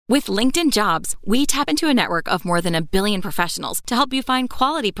With LinkedIn Jobs, we tap into a network of more than 1 billion professionals to help you find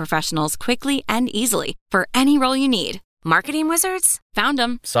quality professionals quickly and easily for any role you need. Marketing wizards? Found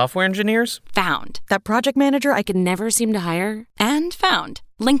them. Software engineers? Found. That project manager I could never seem to hire? And found.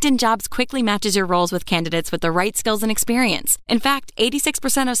 LinkedIn Jobs quickly matches your roles with candidates with the right skills and experience. In fact,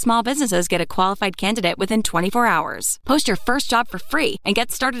 86% of small businesses get a qualified candidate within 24 hours. Post your first job for free and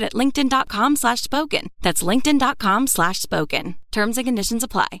get started at linkedin.com/spoken. That's linkedin.com/spoken. Terms and conditions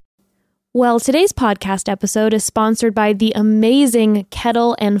apply. Well, today's podcast episode is sponsored by the amazing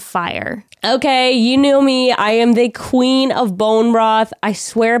Kettle and Fire. Okay, you know me. I am the queen of bone broth. I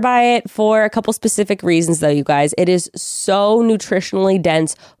swear by it for a couple specific reasons, though, you guys. It is so nutritionally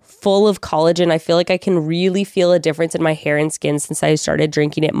dense, full of collagen. I feel like I can really feel a difference in my hair and skin since I started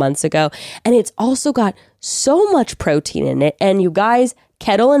drinking it months ago. And it's also got so much protein in it. And you guys,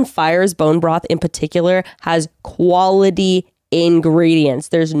 Kettle and Fire's bone broth in particular has quality ingredients.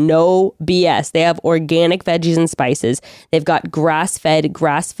 There's no BS. They have organic veggies and spices. They've got grass-fed,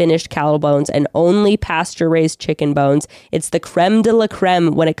 grass-finished cow bones and only pasture-raised chicken bones. It's the creme de la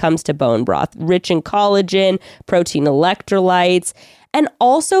creme when it comes to bone broth. Rich in collagen, protein electrolytes, and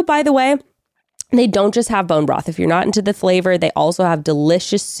also, by the way, they don't just have bone broth. If you're not into the flavor, they also have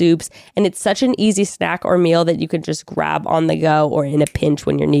delicious soups, and it's such an easy snack or meal that you can just grab on the go or in a pinch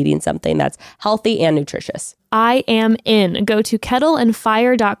when you're needing something that's healthy and nutritious. I am in. Go to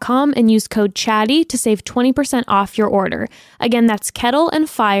kettleandfire.com and use code CHATTY to save 20% off your order. Again, that's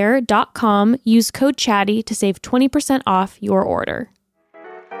kettleandfire.com. Use code CHATTY to save 20% off your order.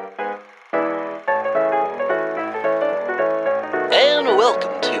 And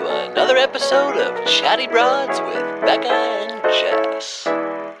welcome to another episode of Chatty Broads with Becca and Jess.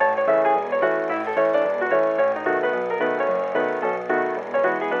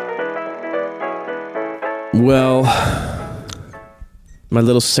 Well, my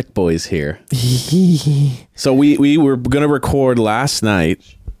little sick boy's here. So we were gonna record last night,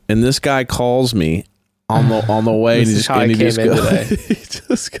 and this guy calls me on the way. This is how I came in today. He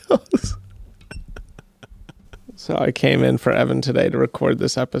just goes. So I came in for Evan today to record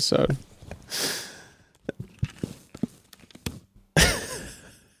this episode.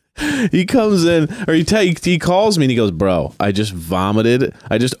 He comes in, or he calls me and he goes, "Bro, I just vomited.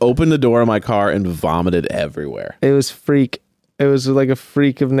 I just opened the door of my car and vomited everywhere." It was freak. It was like a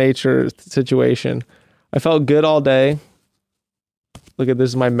freak of nature situation. I felt good all day. Look at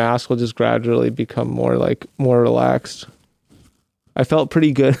this. My mask will just gradually become more relaxed. I felt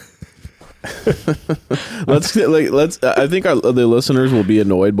pretty good. let's. I think the listeners will be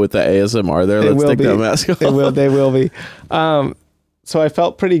annoyed with the ASMR there. Let's take that mask off. They will be. So I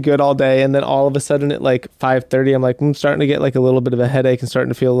felt pretty good all day, and then all of a sudden at like 5:30, I'm like, I'm starting to get like a little bit of a headache and starting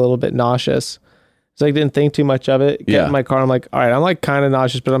to feel a little bit nauseous. So I didn't think too much of it. Get in my car, I'm like, all right, I'm like kind of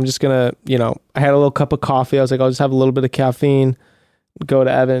nauseous, but I'm just gonna, I had a little cup of coffee. I was like, I'll just have a little bit of caffeine, go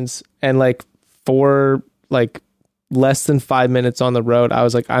to Evans, and like for like less than 5 minutes on the road, I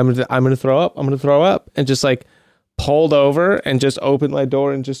was like, I'm gonna throw up. I'm gonna throw up, and just like pulled over and just opened my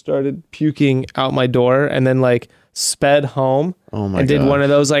door and just started puking out my door, and then like sped home and did one of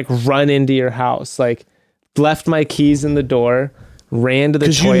those like run into your house, like left my keys in the door, ran to the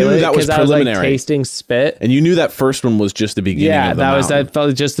toilet because I was like tasting spit, and you knew that first one was just the beginning. Yeah, that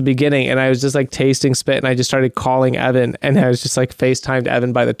felt just the beginning, and I was just like tasting spit, and I just started calling Evan, and I was just like FaceTimed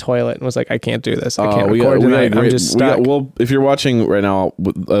Evan by the toilet and was like, I can't do this. I can't record tonight. I'm just stuck. Well, if you're watching right now,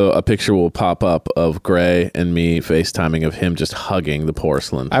 a picture will pop up of Gray and me FaceTiming of him just hugging the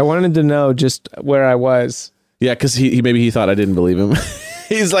porcelain. I wanted to know just where I was. Yeah, because he thought I didn't believe him.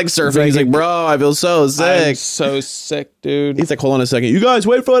 He's like surfing. He's like, bro, I feel so sick. I'm so sick, dude. He's like, hold on a second. You guys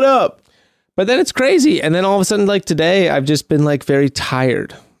wait for it up. But then it's crazy. And then all of a sudden, like today, I've just been like very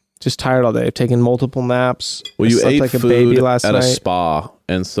tired. Just tired all day. I've taken multiple naps. Well, you ate like food a baby last at night. A spa.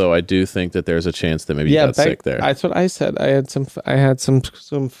 And so I do think that there's a chance that maybe you got sick there. That's what I said. I had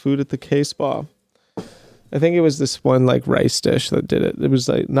some food at the K-Spa. I think it was this one like rice dish that did it. It was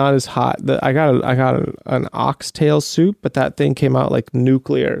like not as hot. I got an oxtail soup, but that thing came out like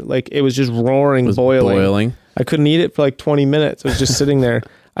nuclear. Like it was just roaring, boiling. I couldn't eat it for like 20 minutes. It was just sitting there.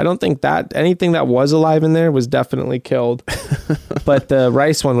 I don't think that anything that was alive in there was definitely killed. But the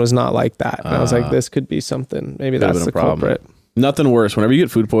rice one was not like that. And I was like, this could be something. Maybe that's the culprit. Nothing worse. Whenever you get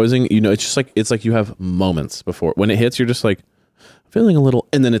food poisoning, it's just like you have moments before. When it hits, you're just like feeling a little,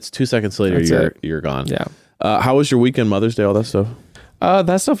 and then it's 2 seconds later, you're gone. Yeah. How was your weekend, Mother's Day, all that stuff?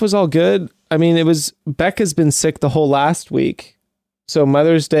 That stuff was all good. I mean, Becca's been sick the whole last week. So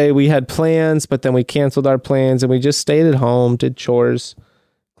Mother's Day, we had plans, but then we canceled our plans and we just stayed at home, did chores,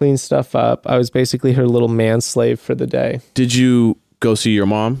 cleaned stuff up. I was basically her little man slave for the day. Did you go see your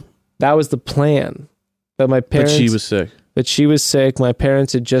mom? That was the plan. But my parents... But she was sick. But she was sick. My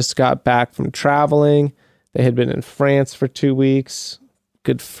parents had just got back from traveling. They had been in France for 2 weeks.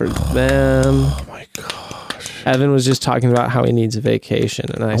 Good for them. Oh my gosh. Evan was just talking about how he needs a vacation.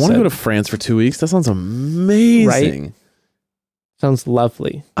 And I want to go to France for 2 weeks. That sounds amazing. Right? Sounds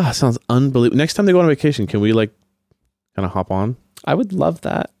lovely. Sounds unbelievable. Next time they go on vacation, can we like kind of hop on? I would love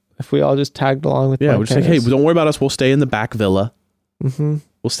that if we all just tagged along with we're just like, hey, don't worry about us. We'll stay in the back villa. Mm-hmm.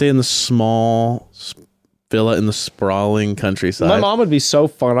 We'll stay in the small villa in the sprawling countryside. My mom would be so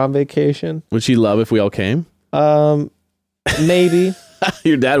fun on vacation. Would she love if we all came? Maybe.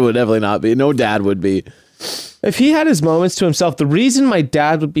 Your dad would definitely not be. No dad would be. If he had his moments to himself, the reason my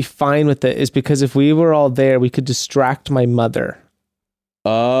dad would be fine with it is because if we were all there, we could distract my mother.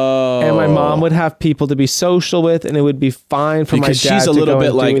 Oh. And my mom would have people to be social with, and it would be fine for because my dad she's a little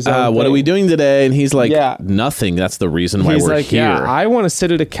bit like, what are we doing today? And he's like, nothing. That's the reason why we're here. Yeah, I want to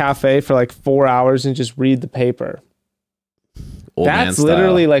sit at a cafe for like 4 hours and just read the paper. That's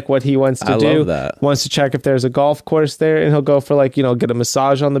literally like what he wants to do. I love that. Wants to check if there's a golf course there, and he'll go for like, get a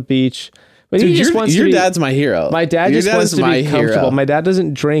massage on the beach. But dude, he just wants your dad's my hero. My dad just wants to be comfortable. My dad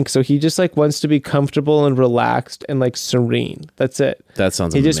doesn't drink, so he just like wants to be comfortable and relaxed and like serene. That's it. That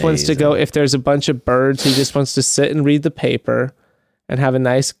sounds amazing. He just wants to go, if there's a bunch of birds, he just wants to sit and read the paper and have a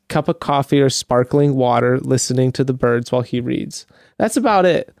nice cup of coffee or sparkling water listening to the birds while he reads. That's about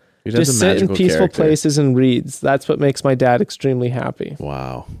it. Just sit in peaceful places and reads. That's what makes my dad extremely happy.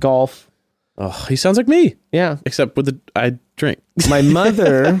 Wow. Golf. Oh, he sounds like me. Yeah. Except I drink. My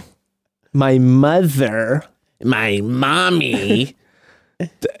mommy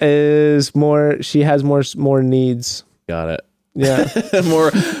is more, she has more needs. Got it. Yeah.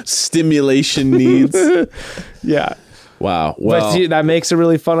 More stimulation needs. Yeah. Wow. Well, but that makes it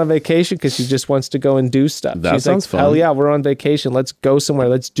really fun on vacation because she just wants to go and do stuff. That sounds fun. Hell yeah, we're on vacation. Let's go somewhere.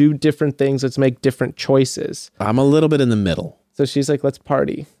 Let's do different things. Let's make different choices. I'm a little bit in the middle. So she's like, let's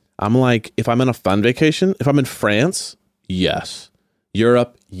party. I'm like, if I'm on a fun vacation, if I'm in France, yes.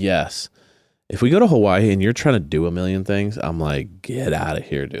 Europe, yes. If we go to Hawaii and you're trying to do a million things, I'm like, get out of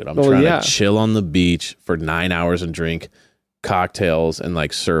here, dude. I'm trying to chill on the beach for 9 hours and drink cocktails and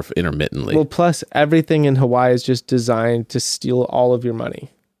like surf intermittently. Well, plus everything in Hawaii is just designed to steal all of your money.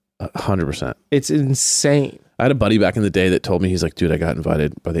 100%. It's insane. I had a buddy back in the day that told me, he's like, dude, I got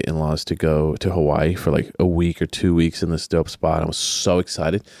invited by the in-laws to go to Hawaii for like a week or 2 weeks in this dope spot. I was so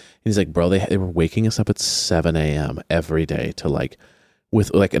excited. And he's like, bro, they were waking us up at 7 a.m. every day to like,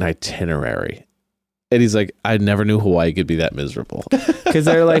 with like an itinerary. And he's like, I never knew Hawaii could be that miserable. Because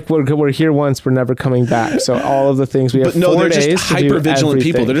they're like, we're here once, we're never coming back. So all of the things we have, they're just hyper vigilant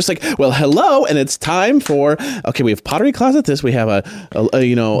people. They're just like, well, hello, and it's time for, okay, we have pottery class at this. We have a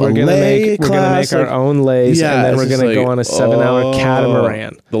lay class. We're gonna make our own lays, and then we're gonna go on a 7-hour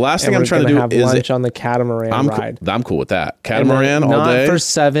catamaran. The last thing I'm trying to do have lunch on the catamaran ride. I'm cool with that. Catamaran all day. Not for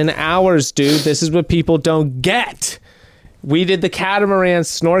 7 hours, dude. This is what people don't get. We did the catamaran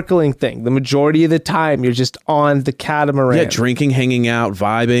snorkeling thing. The majority of the time, you're just on the catamaran. Yeah, drinking, hanging out,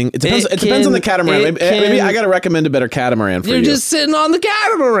 vibing. It depends on the catamaran. Maybe I got to recommend a better catamaran for you. You're just sitting on the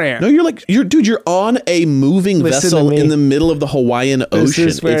catamaran. No, you're on a moving vessel in the middle of the Hawaiian Ocean.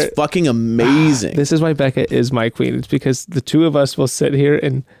 It's fucking amazing. This is why Becca is my queen. It's because the two of us will sit here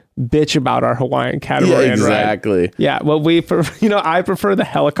and bitch about our Hawaiian catamaran ride. Exactly. Yeah. Well, I prefer the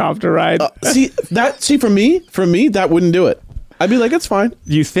helicopter ride. For me, that wouldn't do it. I'd be like, it's fine.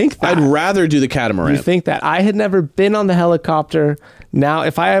 You think that? I'd rather do the catamaran. You think that? I had never been on the helicopter. Now,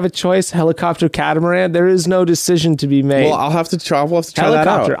 if I have a choice, helicopter, catamaran, there is no decision to be made. Well, I'll have to try that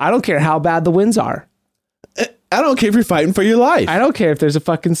out. I don't care how bad the winds are. I don't care if you're fighting for your life. I don't care if there's a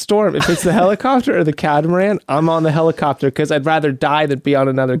fucking storm. If it's the helicopter or the catamaran, I'm on the helicopter because I'd rather die than be on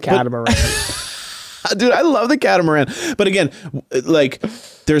another catamaran. Dude, I love the catamaran. But again, like,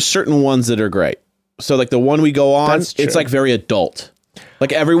 there's certain ones that are great. So like the one we go on, it's like very adult.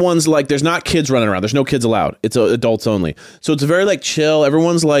 Like everyone's like, there's not kids running around. There's no kids allowed. It's adults only. So it's very like chill.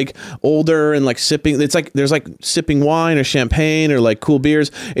 Everyone's like older and like sipping. It's like, there's like sipping wine or champagne or like cool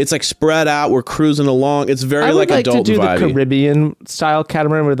beers. It's like spread out. We're cruising along. It's very like adult and vibey. I would like to do the Caribbean style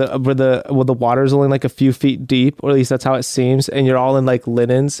catamaran where the water's only like a few feet deep, or at least that's how it seems. And you're all in like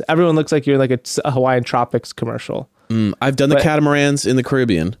linens. Everyone looks like you're in like a Hawaiian Tropics commercial. I've done the catamarans in the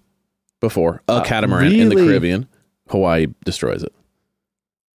Caribbean before. A catamaran in the Caribbean. Hawaii destroys it.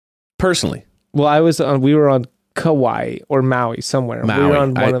 Personally. Well, we were on Kauai or Maui somewhere. Maui. We were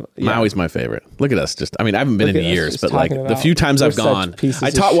on Maui's my favorite. Look at us. I haven't been in years, but like the few times I've gone,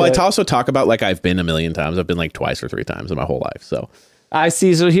 I also talk about like I've been a million times. I've been like twice or 3 times in my whole life. So I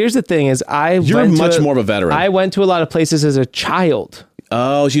see. So here's the thing: is you're much more of a veteran. I went to a lot of places as a child.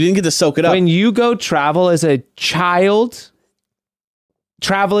 Oh, so you didn't get to soak it up. When you go travel as a child,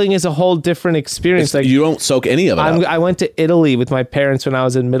 traveling is a whole different experience. Like you don't soak any of it up. I went to Italy with my parents when I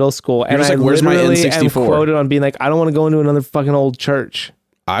was in middle school, and I where's my literally am N64? quoted on being like, I don't want to go into another fucking old church.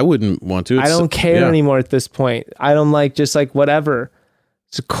 I wouldn't want to. I don't care anymore at this point. I don't like just like whatever.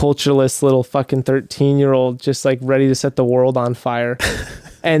 It's a cultureless little fucking 13-year-old just like ready to set the world on fire.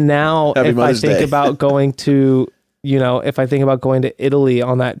 And now if I think about going to, if I think about going to Italy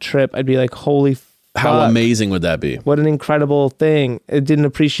on that trip, I'd be like, holy fuck. How amazing would that be? What an incredible thing. I didn't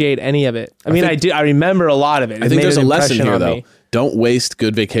appreciate any of it. I remember a lot of it. I think there's a lesson here though. Don't waste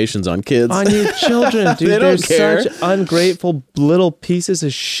good vacations on kids. On your children, dude. They don't care. Such ungrateful little pieces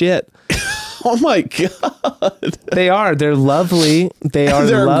of shit. Oh my God. They are. They're lovely.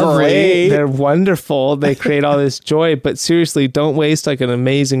 They're lovely. Great. They're wonderful. They create all this joy. But seriously, don't waste like an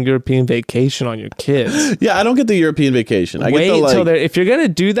amazing European vacation on your kids. Yeah, I don't get the European vacation. If you're going to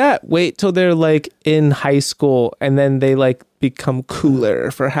do that, wait till they're like in high school and then they like become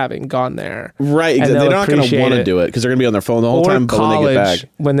cooler for having gone there. Right. Exactly. They're not going to want to do it because they're going to be on their phone the whole time. But when they get back,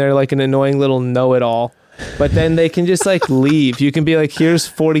 when they're like an annoying little know-it-all. But then they can just like leave. You can be like, here's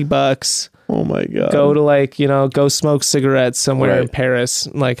 $40. Oh my God. Go to go smoke cigarettes somewhere in Paris,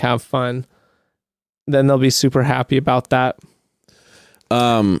 like have fun. Then they'll be super happy about that.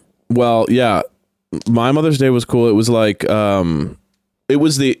 Well, yeah. My Mother's Day was cool. It was like it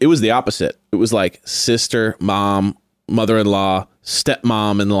was the opposite. It was like sister, mom, mother-in-law,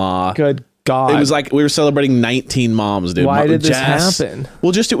 stepmom-in-law. Good God. It was like we were celebrating 19 moms, dude. Why did this happen?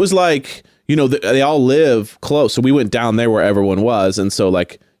 Well, it was like, they all live close. So we went down there where everyone was. And so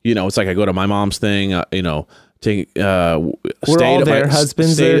like, it's like I go to my mom's thing, take we're all there.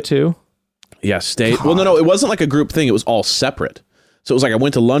 Husband's there too. Yeah, stayed. God. Well, no, it wasn't like a group thing. It was all separate. So it was like I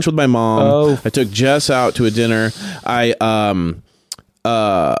went to lunch with my mom. Oh. I took Jess out to a dinner. I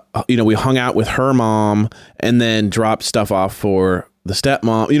we hung out with her mom and then dropped stuff off for the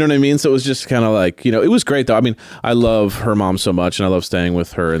stepmom. You know what I mean? So it was just kind of like, it was great though. I mean, I love her mom so much and I love staying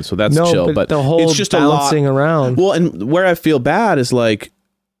with her, and so that's chill. But the whole it's just bouncing a lot around. Well, and where I feel bad is like,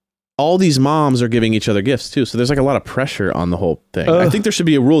 all these moms are giving each other gifts too. So there's like a lot of pressure on the whole thing. I think there should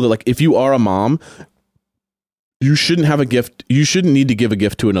be a rule that like, if you are a mom, you shouldn't have a gift. You shouldn't need to give a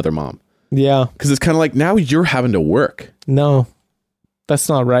gift to another mom. Yeah. Cause it's kind of like now you're having to work. No, that's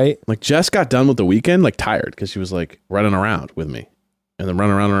not right. Like Jess got done with the weekend, like tired. Cause she was like running around with me and then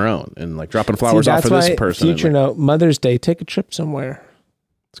running around on her own and like dropping flowers off for this person. Future note, Mother's Day, take a trip somewhere.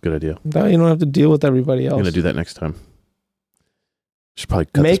 It's a good idea. No, you don't have to deal with everybody else. I'm going to do that next time. Should probably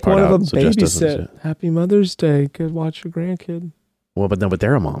cut Make this part one out of them so Jess doesn't babysit. Happy Mother's Day. Good, watch your grandkid. Well, but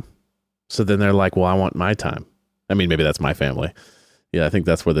they're a mom. So then they're like, well, I want my time. I mean, maybe that's my family. Yeah, I think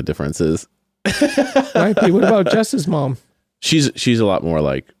that's where the difference is. Might be. What about Jess's mom? She's a lot more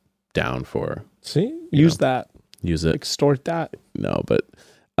like down for. See, use that. Use it. Extort that. No, but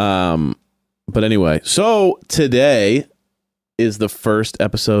anyway. So today is the first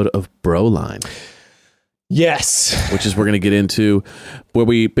episode of Broline. Yes. Which is we're going to get into where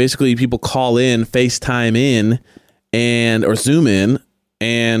we basically people call in, FaceTime in, or Zoom in,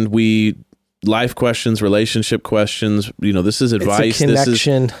 and we life questions, relationship questions. This is advice. It's a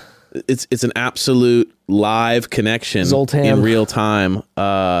connection. It's an absolute live connection Zoltan. In real time.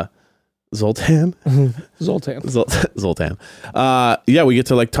 Zoltan? Zoltan. Yeah, we get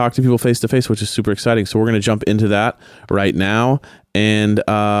to like talk to people face to face, which is super exciting. So we're going to jump into that right now. And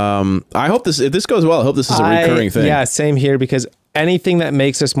I hope if this goes well, I hope this is a recurring thing. Yeah, same here, because anything that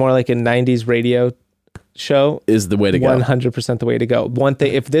makes us more like a 90s radio show is the way to go. 100% the way to go. One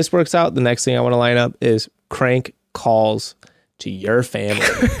thing, if this works out, the next thing I want to line up is crank calls to your family.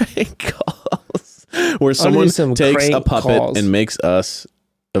 Crank calls. Where someone takes a puppet and makes us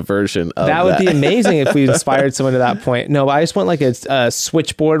a version of that. Would be amazing if we inspired someone to that point. No, but I just want like a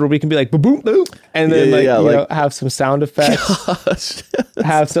switchboard where we can be like boop boop boop, and then have some sound effects. Gosh.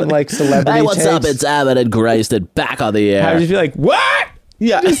 Have some like celebrity. Hey, what's tapes. up? It's Abbott and Grace and back on the air. How would you be like, what?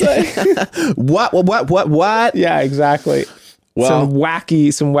 Yeah. Like, what? Yeah, exactly. Well, some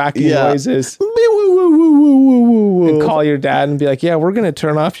wacky noises. And call your dad and be like, yeah, we're gonna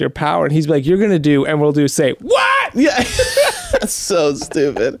turn off your power, and he's like, you're gonna do, and we'll do say what? Yeah. That's so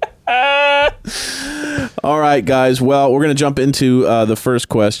stupid. All right, guys. Well, we're going to jump into the first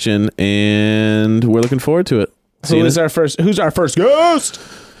question, and we're looking forward to it. Who's our first guest?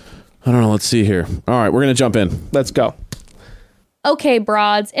 I don't know. Let's see here. All right, we're going to jump in. Let's go. Okay,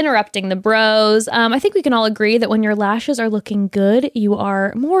 broads, interrupting the bros. I think we can all agree that when your lashes are looking good, you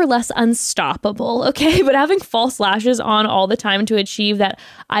are more or less unstoppable, okay? But having false lashes on all the time to achieve that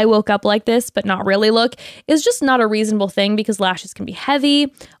I woke up like this but not really look is just not a reasonable thing, because lashes can be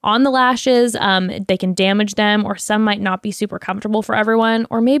heavy on the lashes. They can damage them, or some might not be super comfortable for everyone.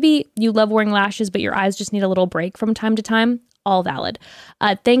 Or maybe you love wearing lashes, but your eyes just need a little break from time to time. All valid.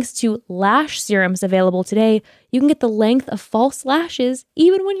 Thanks to lash serums available today, you can get the length of false lashes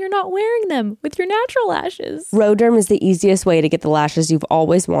even when you're not wearing them with your natural lashes. Roderm is the easiest way to get the lashes you've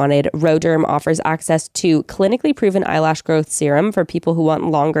always wanted. Roderm offers access to clinically proven eyelash growth serum for people who want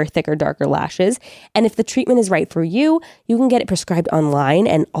longer, thicker, darker lashes. And if the treatment is right for you, you can get it prescribed online,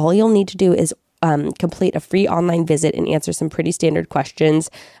 and all you'll need to do is complete a free online visit and answer some pretty standard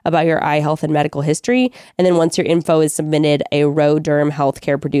questions about your eye health and medical history. And then once your info is submitted, a Roderm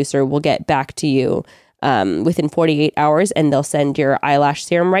healthcare producer will get back to you within 48 hours, and they'll send your eyelash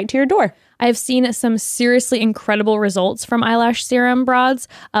serum right to your door. I've seen some seriously incredible results from eyelash serum, broads.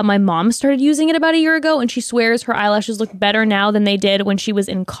 My mom started using it about a year ago, and she swears her eyelashes look better now than they did when she was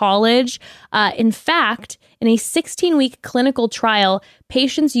in college. In fact, in a 16-week clinical trial,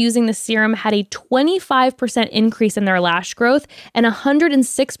 patients using the serum had a 25% increase in their lash growth and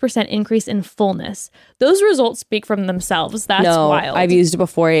 106% increase in fullness. Those results speak for themselves. That's wild. I've used it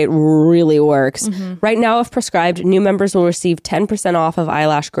before. It really works. Right now, if prescribed, new members will receive 10% off of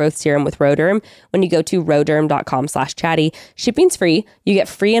eyelash growth serum with Roderm when you go to roderm.com/chatty. Shipping's free. You get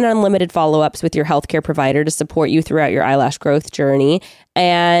free and unlimited follow-ups with your healthcare provider to support you throughout your eyelash growth journey.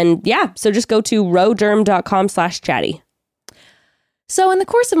 And yeah, so just go to roderm.com/chatty. So in the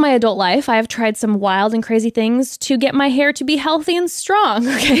course of my adult life, I have tried some wild and crazy things to get my hair to be healthy and strong.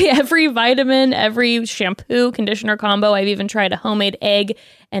 Okay, every vitamin, every shampoo, conditioner combo. I've even tried a homemade egg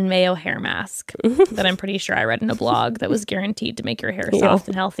and mayo hair mask that I'm pretty sure I read in a blog that was guaranteed to make your hair soft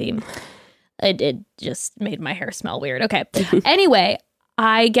and healthy. It just made my hair smell weird. Okay. Anyway,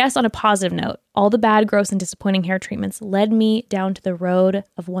 I guess on a positive note, all the bad, gross, and disappointing hair treatments led me down to the road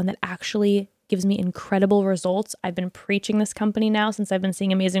of one that actually gives me incredible results. I've been preaching this company now since I've been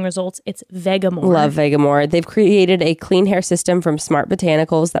seeing amazing results. It's Vegamore. Love Vegamore. They've created a clean hair system from Smart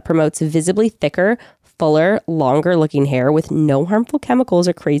Botanicals that promotes visibly thicker, fuller, longer looking hair with no harmful chemicals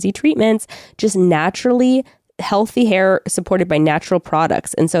or crazy treatments, just naturally healthy hair supported by natural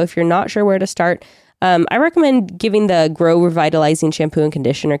products. And so if you're not sure where to start, I recommend giving the Grow Revitalizing Shampoo and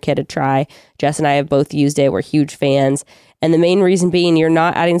Conditioner Kit a try. Jess and I have both used it. We're huge fans. And the main reason being, you're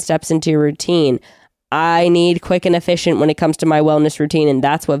not adding steps into your routine. I need quick and efficient when it comes to my wellness routine, and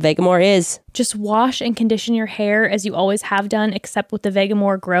that's what Vegamore is. Just wash and condition your hair as you always have done, except with the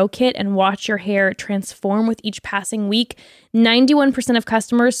Vegamore Grow Kit, and watch your hair transform with each passing week. 91% of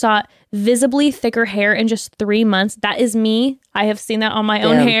customers saw visibly thicker hair in just 3 months. That is me. I have seen that on my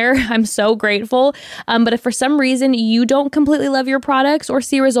own hair. I'm so grateful. But if for some reason you don't completely love your products or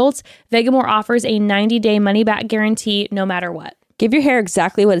see results, Vegamore offers a 90-day money-back guarantee no matter what. Give your hair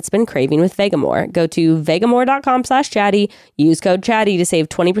exactly what it's been craving with Vegamore. Go to vegamore.com/chatty. Use code chatty to save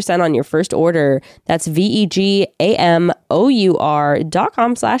 20% on your first order. That's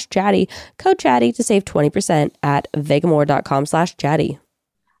vegamor.com/chatty. Code chatty to save 20% at vegamore.com/chatty.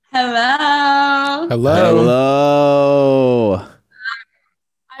 Hello. Hello.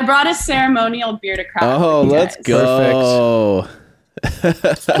 I brought a ceremonial beer to crack. Oh, let's go.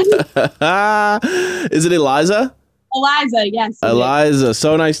 Is it Eliza? Eliza, yes. Eliza,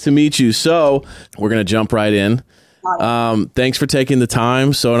 so nice to meet you. So we're going to jump right in. Thanks for taking the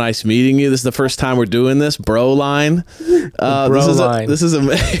time. So nice meeting you. This is the first time we're doing this. Bro line. This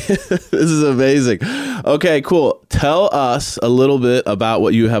is amazing. Okay, cool. Tell us a little bit about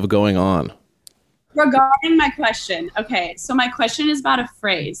what you have going on. Regarding my question. Okay, so my question is about a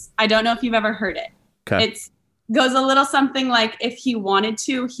phrase. I don't know if you've ever heard it. Okay. It goes a little something like, if he wanted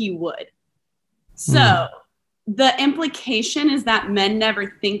to, he would. So the implication is that men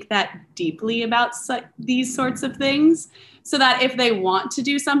never think that deeply about these sorts of things, so that if they want to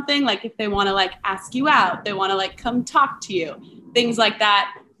do something, like if they want to like ask you out, they want to like come talk to you, things like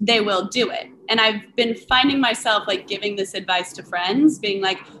that, they will do it. And I've been finding myself like giving this advice to friends, being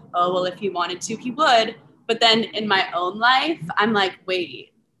like, oh, well, if he wanted to, he would. But then in my own life, I'm like,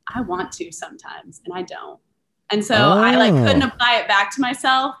 wait, I want to sometimes and I don't. And so I like couldn't apply it back to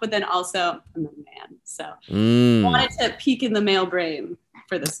myself, but then also I'm a man. So I wanted to peek in the male brain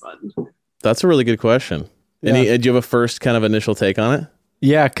for this one. That's a really good question. Do you have a first kind of initial take on it?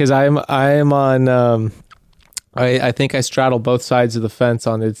 Yeah, because I'm on, I think I straddle both sides of the fence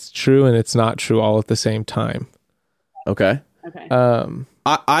on it's true and it's not true all at the same time. Okay. Okay.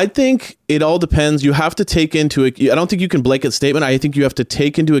 I think it all depends. You have to take into it. I don't think you can blanket statement. I think you have to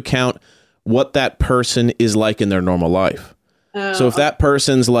take into account what that person is like in their normal life. So if that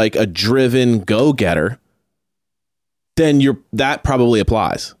person's like a driven go-getter, then that probably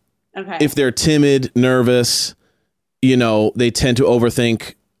applies. Okay. If they're timid, nervous, they tend to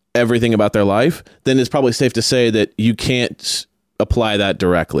overthink everything about their life, then it's probably safe to say that you can't apply that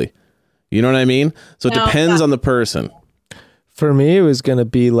directly. You know what I mean? So it depends on the person. For me, it was going to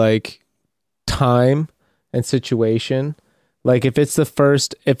be like time and situation. Like if this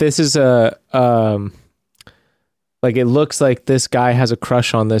is like it looks like this guy has a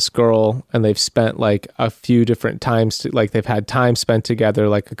crush on this girl and they've spent like a few different times, like they've had time spent together,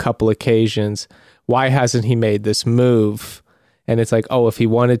 like a couple occasions. Why hasn't he made this move? And it's like, oh, if he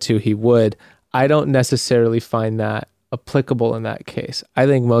wanted to, he would. I don't necessarily find that applicable in that case. I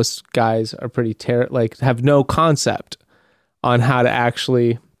think most guys are pretty have no concept on how to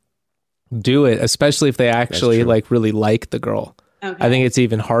actually do it, especially if they actually like really like the girl. Okay. I think it's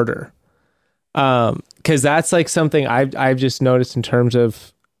even harder. Because that's like something I've just noticed in terms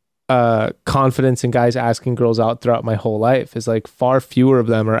of confidence in guys asking girls out throughout my whole life is like far fewer of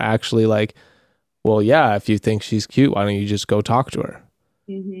them are actually like, well, yeah, if you think she's cute, why don't you just go talk to her?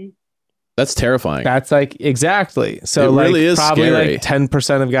 Mm-hmm. That's terrifying. That's like, exactly. So it like really is probably scary. like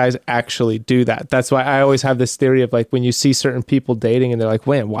 10% of guys actually do that. That's why I always have this theory of like when you see certain people dating and they're like,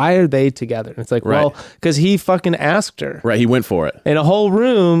 wait, why are they together? And it's like, well, because he fucking asked her. Right. He went for it. In a whole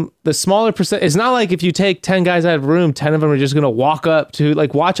room, the smaller percent, it's not like if you take 10 guys out of a room, 10 of them are just going to walk up to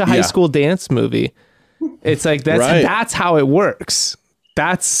like watch a high school dance movie. It's like, that's how it works.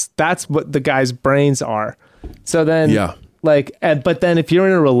 That's what the guy's brains are. So then, like, but then if you're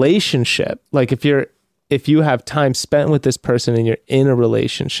in a relationship, like if you have time spent with this person and you're in a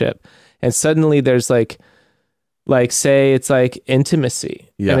relationship and suddenly there's like say it's like intimacy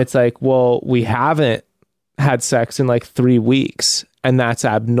and it's like, well, we haven't had sex in like 3 weeks and that's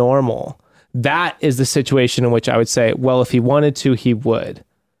abnormal. That is the situation in which I would say, well, if he wanted to, he would.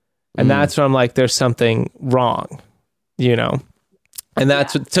 And that's where I'm like, there's something wrong, And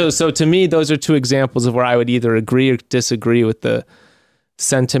that's so to me, those are two examples of where I would either agree or disagree with the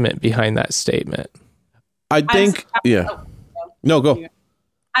sentiment behind that statement. I think, No, go.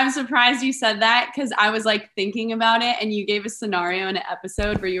 I'm surprised you said that because I was like thinking about it and you gave a scenario in an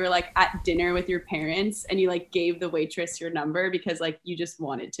episode where you were like at dinner with your parents and you like gave the waitress your number because like you just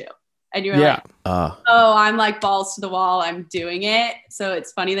wanted to. And you were like, oh, I'm like balls to the wall. I'm doing it. So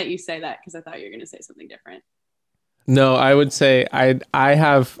it's funny that you say that because I thought you were going to say something different. No, I would say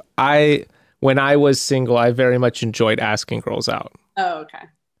when I was single, I very much enjoyed asking girls out. Oh, okay.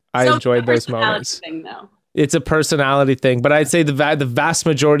 I enjoyed those moments. Thing, though. It's a personality thing, but I'd say the vast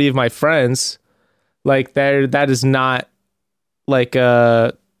majority of my friends, like that is not like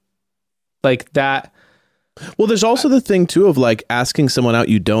that. Well, there's also the thing too of like asking someone out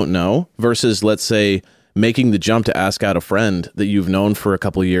you don't know versus, let's say, making the jump to ask out a friend that you've known for a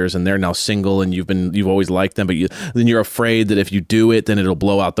couple of years and they're now single and you've always liked them, but then you're afraid that if you do it, then it'll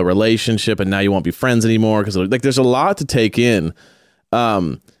blow out the relationship and now you won't be friends anymore because like there's a lot to take in.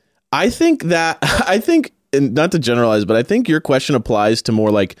 I think, and not to generalize, but I think your question applies to more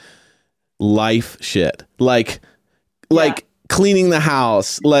like life shit, like cleaning the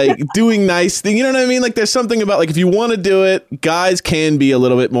house, like doing nice things. You know what I mean? Like there's something about like if you want to do it, guys can be a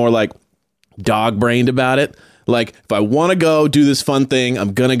little bit more like dog-brained about it. Like if I want to go do this fun thing,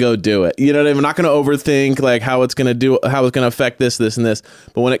 I'm gonna go do it. You know what I mean? I'm not gonna overthink like how it's gonna affect this and this.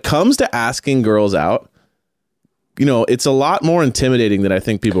 But when it comes to asking girls out, it's a lot more intimidating than I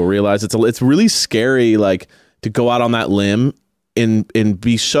think people realize. It's really scary, like to go out on that limb and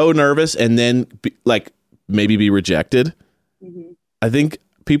be so nervous and then maybe be rejected. Mm-hmm. I think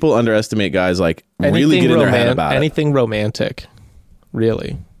people underestimate guys like really get in their head about anything romantic,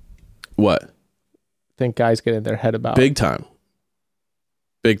 really. What? I think guys get in their head about big time.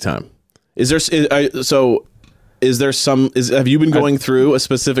 Is there have you been going through a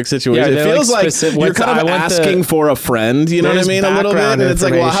specific situation? It feels like you're kind of asking for a friend, you know what I mean? A little bit. And it's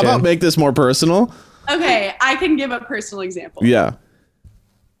like, well, how about make this more personal? Okay, I can give a personal example. Yeah.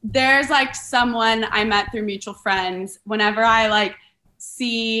 There's like someone I met through mutual friends. Whenever I like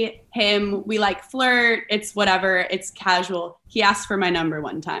see him, we like flirt, it's whatever, it's casual. He asked for my number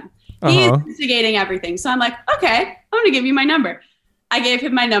one time. He's instigating everything. So I'm like, okay, I'm going to give you my number. I gave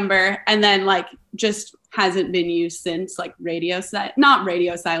him my number and then like just hasn't been used since, like not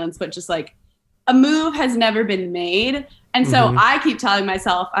radio silence, but just like a move has never been made. And so I keep telling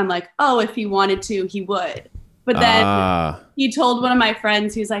myself, I'm like, oh, if he wanted to, he would. But then he told one of my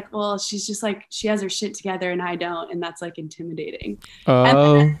friends, he was like, well, she's just like, she has her shit together and I don't. And that's like intimidating. But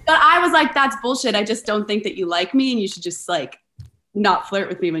I was like, that's bullshit. I just don't think that you like me and you should just like not flirt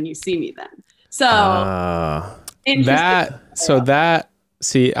with me when you see me then. So I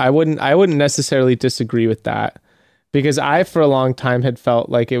wouldn't necessarily disagree with that, because I for a long time had felt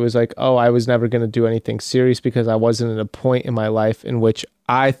like it was like, oh, I was never going to do anything serious because I wasn't at a point in my life in which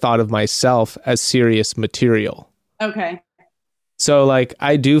I thought of myself as serious material. Okay. So like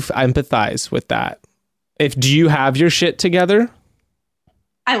I do empathize with that. Do you have your shit together?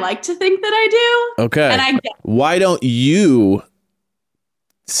 I like to think that I do. Okay. And why don't you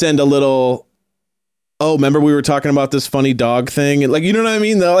send a little, oh, remember we were talking about this funny dog thing? And like, you know what I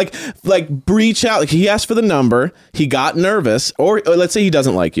mean? Though, like breach out. Like he asked for the number. He got nervous. Or let's say he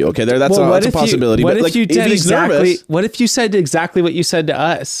doesn't like you. Okay, that's a possibility. What if you said exactly what you said to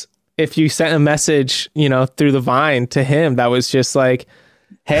us? If you sent a message, through the Vine to him, that was just like,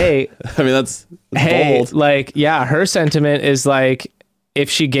 hey, I mean, that's bold. Like, yeah, her sentiment is like, if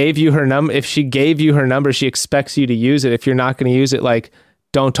she gave you her number, she expects you to use it. If you're not going to use it, like,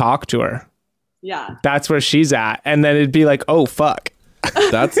 don't talk to her. Yeah. That's where she's at. And then it'd be like, oh, fuck.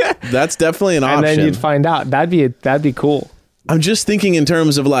 That's definitely an option. And then you'd find out. That'd be cool. I'm just thinking in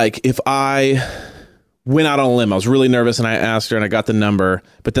terms of like, if I went out on a limb, I was really nervous and I asked her and I got the number,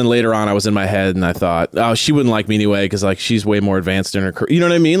 but then later on I was in my head and I thought, oh, she wouldn't like me anyway because like she's way more advanced in her career. You know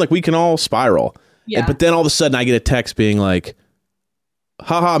what I mean? Like we can all spiral. Yeah. But then all of a sudden I get a text being like,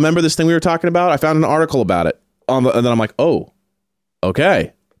 haha, remember this thing we were talking about? I found an article about it. And then I'm like, oh,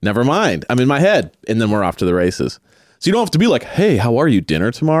 okay, never mind. I'm in my head. And then we're off to the races. So you don't have to be like, hey, how are you, dinner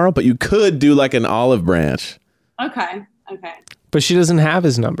tomorrow? But you could do like an olive branch. Okay. But she doesn't have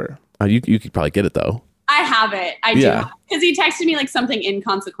his number. You could probably get it though. I have it. I do. Because he texted me like something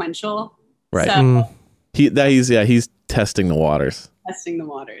inconsequential. Right. So. He's testing the waters.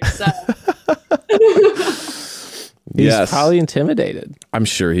 So. He's probably intimidated. I'm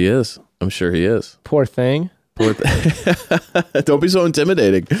sure he is. Poor thing. Don't be so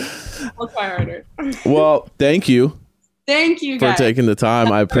intimidating. I'll try harder. Well, thank you. Thank you guys for taking the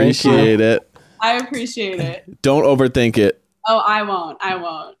time. I appreciate it. I appreciate it. Don't overthink it. Oh, I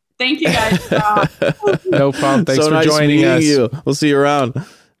won't. Thank you guys. No problem. Thanks for nice joining us. You. We'll see you around.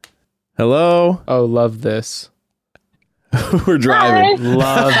 Hello. Oh, love this. We're driving. Hi.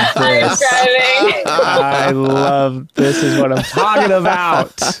 Love this. I love this. Is what I'm talking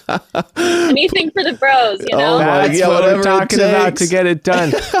about. Anything for the bros, you know? That's what we're talking about to get it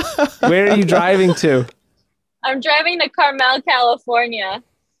done. Where are you driving to? I'm driving to Carmel, California.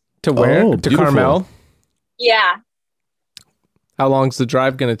 To where? Oh, to beautiful. Carmel? Yeah. How long's the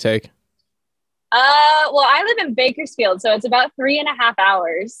drive going to take? Well, I live in Bakersfield, so it's about 3.5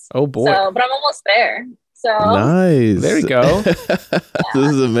 hours. Oh boy. So, but I'm almost there. So nice. There you go. This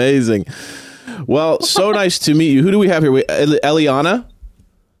is amazing. Well, so nice to meet you. Who do we have here? Eliana?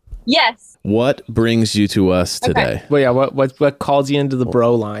 Yes. What brings you to us today? Okay. Well, yeah. What calls you into the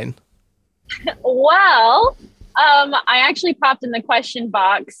bro line? Well, I actually popped in the question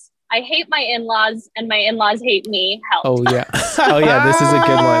box. I hate my in-laws and my in-laws hate me. Help. Oh yeah. This is a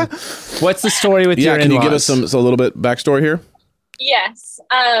good one. What's the story with your in-laws? Can you give us a little bit backstory here? Yes.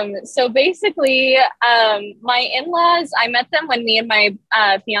 So basically, my in-laws, I met them when me and my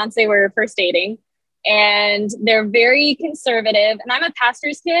fiance were first dating, and they're very conservative, and I'm a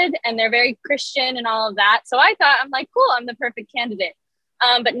pastor's kid, and they're very Christian and all of that. So I thought, I'm like, cool, I'm the perfect candidate.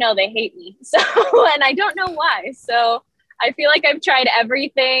 But no, they hate me. So, and I don't know why. So I feel like I've tried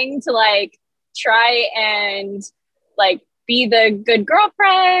everything to like try and like be the good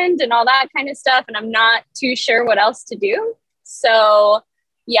girlfriend and all that kind of stuff. And I'm not too sure what else to do. So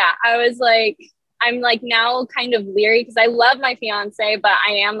yeah, I was like, I'm like now kind of leery because I love my fiance, but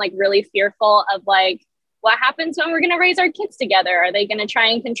I am like really fearful of like, what happens when we're going to raise our kids together? Are they going to try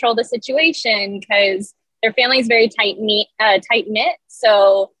and control the situation? Because their family is very tight knit.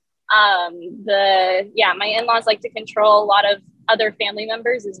 So my in-laws like to control a lot of other family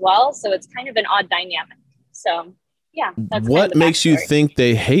members as well. So it's kind of an odd dynamic. So yeah. That's what makes you think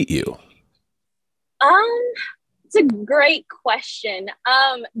they hate you? It's a great question.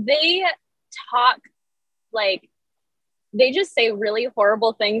 They talk like, they just say really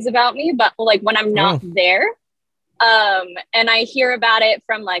horrible things about me, but like when I'm not there. And I hear about it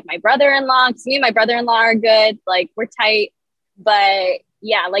from like my brother-in-law, because me and my brother-in-law are good, like we're tight, but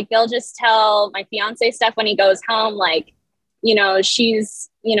yeah, like they'll just tell my fiance stuff when he goes home, like,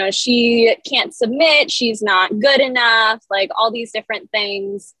 she can't submit, she's not good enough, like all these different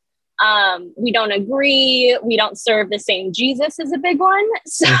things. We don't agree, we don't serve the same Jesus is a big one.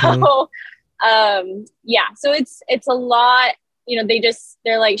 So Yeah, so it's a lot, you know,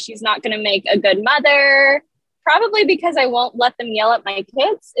 they're like, she's not going to make a good mother, probably because I won't let them yell at my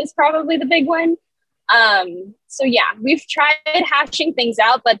kids is probably the big one. So yeah, we've tried hashing things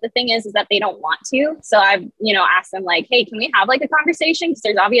out, but the thing is that they don't want to. So I've, you know, asked them like, hey, can we have like a conversation? Because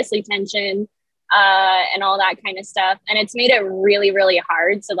there's obviously tension, and all that kind of stuff. And it's made it really, really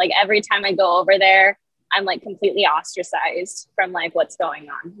hard. So like every time I go over there, I'm like completely ostracized from like what's going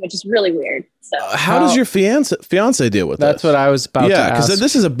on, which is really weird. So how does your fiance deal with That's this? what I was about to ask. Yeah, because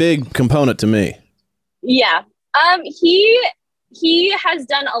this is a big component to me. Yeah. He has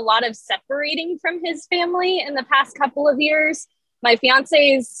done a lot of separating from his family in the past couple of years. My fiance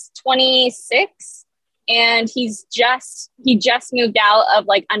is 26 and he just moved out of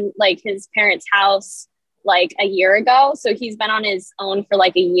like his parents' house like a year ago. So he's been on his own for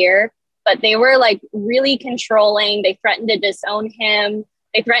like a year, but they were like really controlling. They threatened to disown him.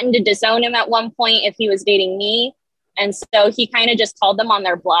 They threatened to disown him at one point if he was dating me. And so he kind of just called them on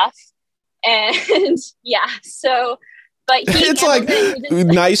their bluff. And yeah, so, but it's like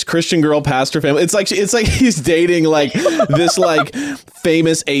nice Christian girl pastor family. It's like he's dating like this like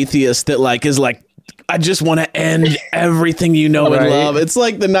famous atheist that like is like, I just want to end everything you know and love. It's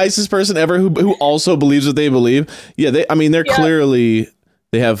like the nicest person ever who also believes what they believe. Yeah, they're clearly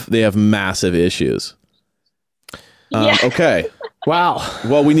they have massive issues. Okay. Wow.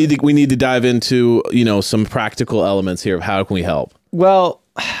 Well, we need to dive into, you know, some practical elements here of how can we help. Well,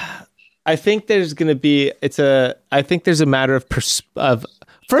 I think there's going to be I think there's a matter of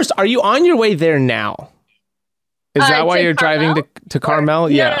first, are you on your way there now? Is that why you're Carmel? driving to Carmel?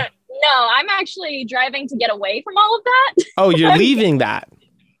 Yeah. No, I'm actually driving to get away from all of that. Oh, you're leaving that.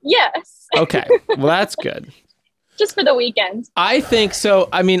 Yes. Okay. Well, that's good. Just for the weekend. I think so.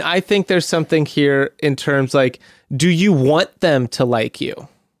 I mean, I think there's something here in terms like, do you want them to like you?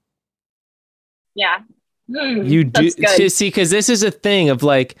 Yeah. You do. See, because this is a thing of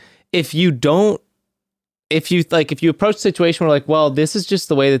like, if you approach the situation where like, well, this is just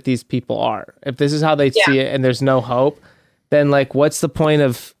the way that these people are. If this is how they see it and there's no hope, then like, what's the point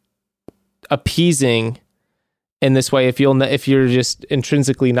of appeasing in this way if you're just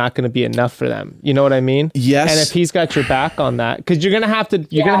intrinsically not going to be enough for them? You know what I mean? Yes. And if he's got your back on that, because you're gonna have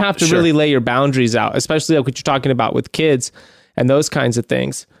to really lay your boundaries out, especially like what you're talking about with kids and those kinds of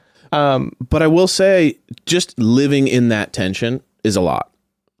things. But I will say, just living in that tension is a lot.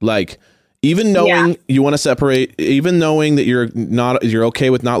 Like, even knowing you want to separate, even knowing that you're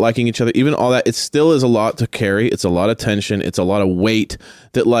okay with not liking each other, even all that, it still is a lot to carry. It's a lot of tension. It's a lot of weight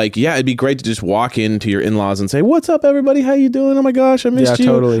that like, yeah, it'd be great to just walk into your in-laws and say, what's up, everybody? How you doing? Oh my gosh, I missed you.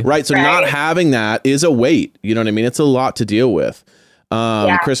 Totally. Right. So not having that is a weight. You know what I mean? It's a lot to deal with.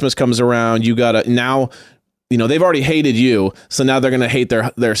 Christmas comes around. You gotta now, you know, they've already hated you. So now they're going to hate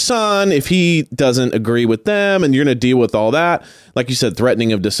their son if he doesn't agree with them. And you're going to deal with all that. Like you said,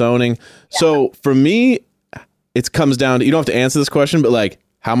 threatening of disowning. Yeah. So for me, it comes down to, you don't have to answer this question, but like,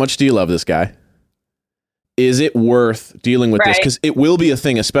 how much do you love this guy? Is it worth dealing with this? Because it will be a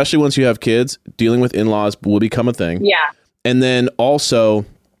thing, especially once you have kids. Dealing with in-laws will become a thing. Yeah. And then also,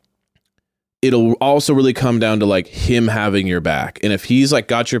 it'll also really come down to like him having your back. And if he's like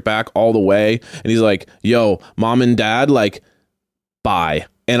got your back all the way and he's like, yo, mom and dad, like, bye.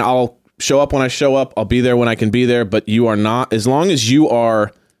 And I'll show up when I show up. I'll be there when I can be there. But you are not, as long as you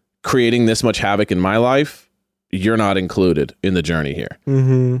are creating this much havoc in my life, you're not included in the journey here.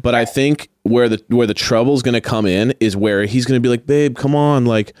 Mm-hmm. But I think where the trouble's going to come in is where he's going to be like, babe, come on.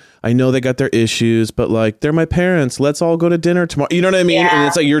 Like, I know they got their issues, but like, they're my parents. Let's all go to dinner tomorrow. You know what I mean? Yeah. And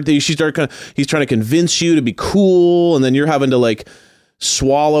it's like he's trying to convince you to be cool. And then you're having to like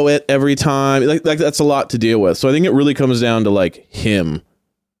swallow it every time. Like that's a lot to deal with. So I think it really comes down to like him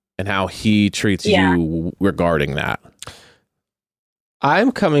and how he treats you regarding that.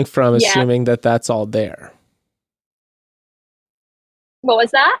 I'm coming from assuming that that's all there. What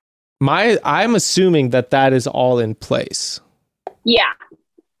was that? I'm assuming that is all in place. Yeah.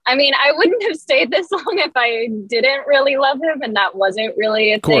 I mean, I wouldn't have stayed this long if I didn't really love him and that wasn't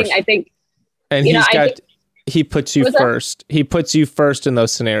really a thing. I think. And he puts you first. He puts you first in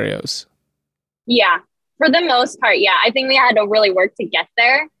those scenarios. Yeah. For the most part, yeah. I think we had to really work to get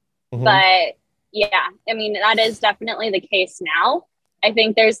there. Mm-hmm. But yeah, I mean, that is definitely the case now. I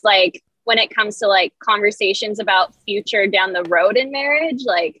think there's like, when it comes to like conversations about future down the road in marriage,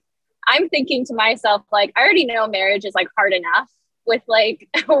 like I'm thinking to myself, like, I already know marriage is like hard enough with like,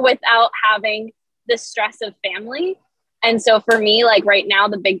 without having the stress of family. And so for me, like right now,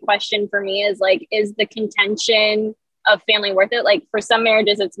 the big question for me is like, is the contention of family worth it? Like for some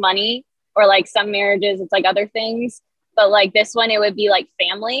marriages, it's money, or like some marriages, it's like other things. But like this one, it would be like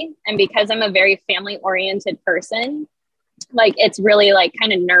family. And because I'm a very family oriented person, like it's really like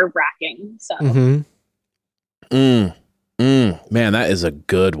kind of nerve wracking. So, man, that is a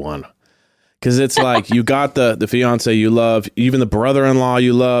good one. Because it's like you got the fiance you love, even the brother-in-law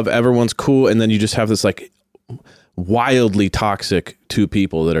you love, everyone's cool. And then you just have this like wildly toxic two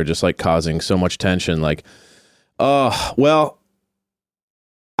people that are just like causing so much tension. Like, well,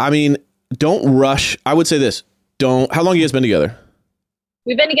 I mean, don't rush. I would say this. How long have you guys been together?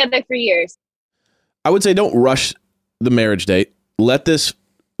 We've been together 3 years. I would say don't rush the marriage date. Let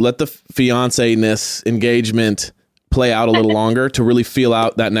the fiance-ness engagement play out a little longer to really feel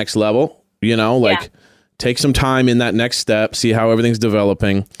out that next level, you know, like take some time in that next step, see how everything's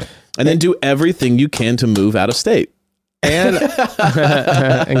developing, and then do everything you can to move out of state. And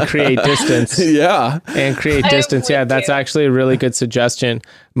and create distance. Yeah. And create distance. Yeah, that's actually a really good suggestion.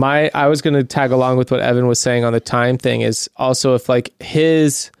 I was going to tag along with what Evan was saying on the time thing is also if like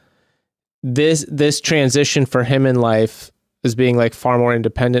this transition for him in life as being like far more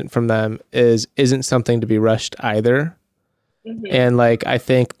independent from them isn't something to be rushed either. And like I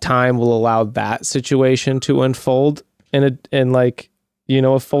think time will allow that situation to unfold in like, you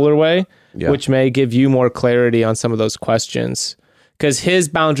know, a fuller way. Which may give you more clarity on some of those questions because his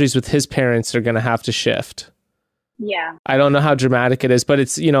boundaries with his parents are going to have to shift. Yeah. I don't know how dramatic it is, but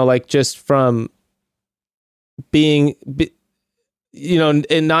it's, you know, like just from being, you know,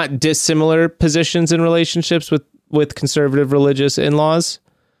 in not dissimilar positions in relationships with conservative religious in-laws.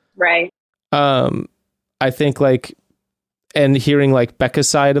 Right. I think like, and hearing like Becca's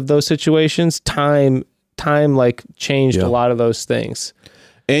side of those situations, time like changed a lot of those things.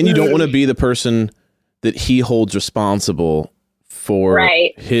 And you don't want to be the person that he holds responsible for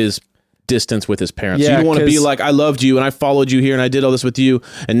his distance with his parents. You don't want to be like, I loved you and I followed you here and I did all this with you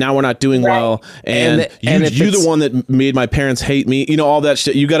and now we're not doing well. And you're the one that made my parents hate me. You know, all that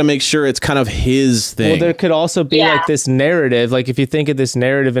shit. You got to make sure it's kind of his thing. Well, there could also be like this narrative. Like if you think of this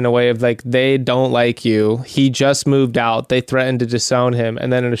narrative in a way of like, they don't like you. He just moved out. They threatened to disown him.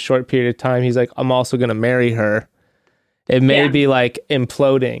 And then in a short period of time, he's like, I'm also going to marry her. It may be like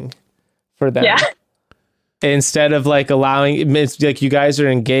imploding for them. Yeah. Instead of like allowing, it's like you guys are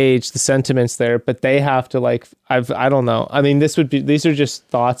engaged, the sentiments there, but they have to like, I don't know. I mean, these are just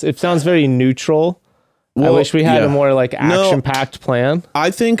thoughts. It sounds very neutral. Well, I wish we had a more like action-packed plan.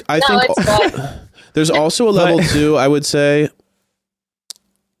 I think there's also a level too, I would say.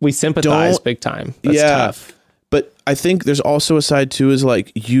 We sympathize big time. That's tough. But I think there's also a side too is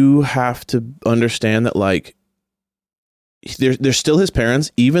like, you have to understand that like, they're still his parents,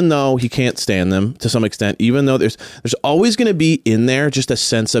 even though he can't stand them to some extent, even though there's always going to be in there just a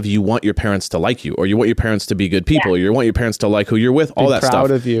sense of you want your parents to like you, or you want your parents to be good people, or you want your parents to like who you're with, all that stuff. Proud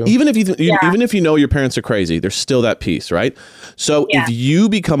of you. Even if you know your parents are crazy, there's still that piece, right? So if you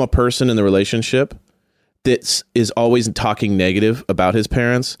become a person in the relationship that is always talking negative about his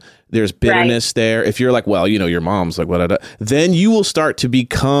parents, there's bitterness there. If you're like, well, you know, your mom's like, what, then you will start to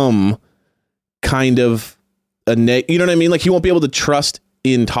become kind of you know what I mean? Like he won't be able to trust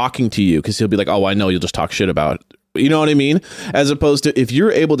in talking to you because he'll be like, oh, I know you'll just talk shit about it. You know what I mean? As opposed to if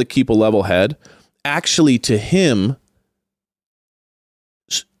you're able to keep a level head, actually to him,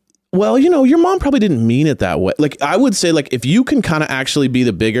 well, you know, your mom probably didn't mean it that way. Like I would say like if you can kind of actually be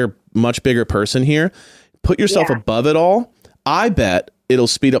the much bigger person here, put yourself above it all, I bet it'll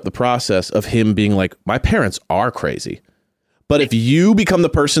speed up the process of him being like, my parents are crazy. But if you become the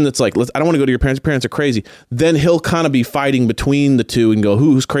person that's like, I don't want to go to your parents. Your parents are crazy. Then he'll kind of be fighting between the two and go,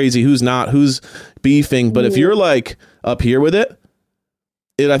 who's crazy, who's not, who's beefing. But if you're like up here with it,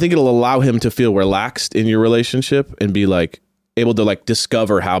 I think it'll allow him to feel relaxed in your relationship and be like able to like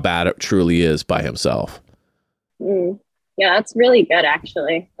discover how bad it truly is by himself. Yeah, that's really good.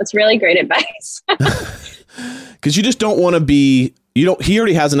 Actually, that's really great advice. Because you just don't want to be. He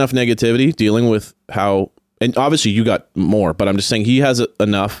already has enough negativity dealing with how. And obviously you got more, but I'm just saying he has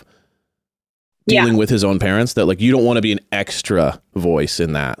enough dealing with his own parents that like you don't want to be an extra voice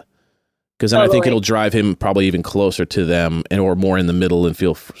in that. Because then I think it'll drive him probably even closer to them or more in the middle and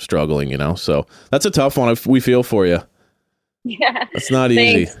feel struggling, you know? So that's a tough one. We feel for you. Yeah. It's not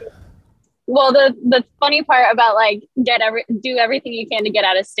easy. Well, the funny part about like do everything you can to get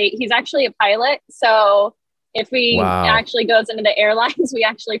out of state. He's actually a pilot. So if he actually goes into the airlines, we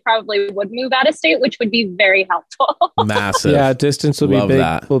actually probably would move out of state, which would be very helpful. Massive. Yeah, distance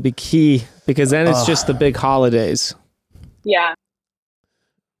will be key because then it's just the big holidays. Yeah.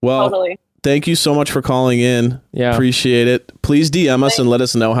 Well, thank you so much for calling in. Yeah. Appreciate it. Please DM us and let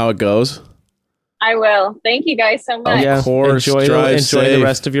us know how it goes. I will. Thank you guys so much. Of course. Enjoy the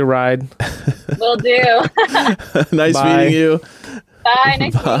rest of your ride. Will do. Nice meeting you. Bye.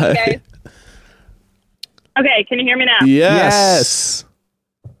 Nice meeting you guys. Okay, can you hear me now? Yes.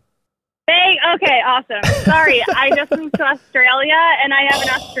 Hey, okay, awesome. Sorry, I just moved to Australia and I have an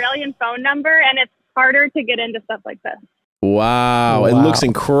Australian phone number and it's harder to get into stuff like this. Wow. It looks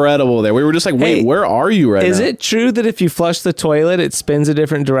incredible there. We were just like, wait, where are you right now? Is it true that if you flush the toilet, it spins a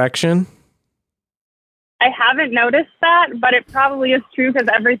different direction? I haven't noticed that, but it probably is true because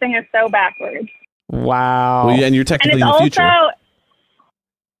everything is so backwards. Wow. Well, yeah, and you're technically in the future.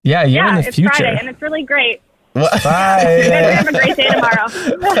 Yeah, you're in the it's future. Friday and it's really great. Bye. You guys have a great day tomorrow.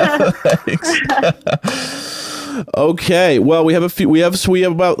 Thanks. Okay. Well, we have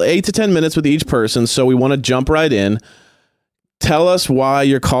about 8 to 10 minutes with each person, so we want to jump right in. Tell us why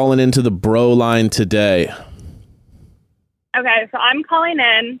you're calling into the bro line today. Okay, so I'm calling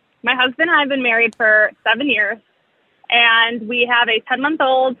in. My husband and I have been married for 7 years, and we have a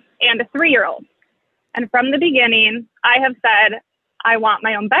 10-month-old and a 3-year-old. And from the beginning, I have said, I want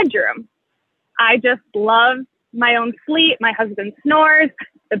my own bedroom. I just love my own sleep. My husband snores.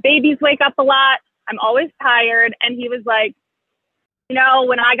 The babies wake up a lot. I'm always tired. And he was like, you know,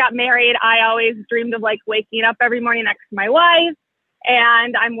 when I got married, I always dreamed of like waking up every morning next to my wife.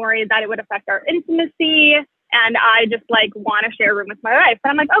 And I'm worried that it would affect our intimacy. And I just like want to share a room with my wife.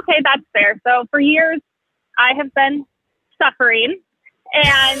 And I'm like, okay, that's fair. So for years, I have been suffering.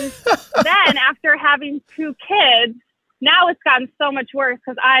 And then after having 2 kids, now it's gotten so much worse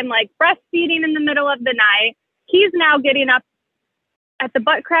because I'm like breastfeeding in the middle of the night. He's now getting up at the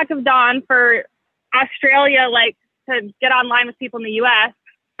butt crack of dawn for Australia, like to get online with people in the US.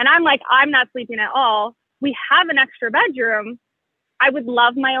 And I'm like, I'm not sleeping at all. We have an extra bedroom. I would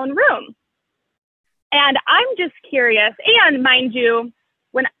love my own room. And I'm just curious. And mind you,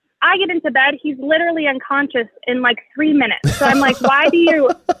 when I get into bed, he's literally unconscious in like 3 minutes. So I'm like, why do you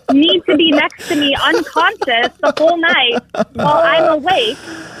need to be next to me unconscious the whole night while I'm awake?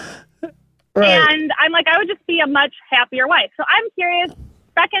 Right. And I'm like, I would just be a much happier wife. So I'm curious,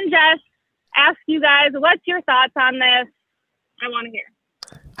 Beck and Jess, ask you guys, what's your thoughts on this? I want to hear.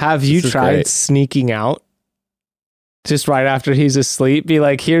 Have you tried sneaking out? Just right after he's asleep, be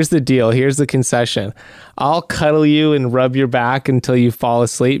like, here's the deal. Here's the concession. I'll cuddle you and rub your back until you fall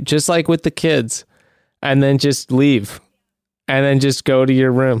asleep, just like with the kids. And then just leave. And then just go to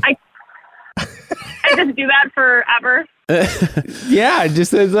your room. I just do that forever. Yeah,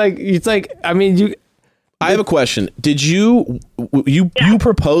 it's like, I mean, I have a question. Did you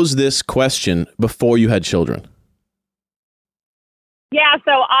propose this question before you had children? Yeah,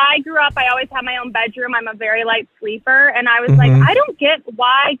 so I grew up, I always had my own bedroom. I'm a very light sleeper. And I was like, I don't get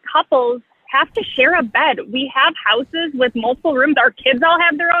why couples have to share a bed. We have houses with multiple rooms. Our kids all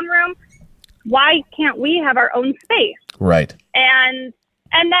have their own room. Why can't we have our own space? Right. And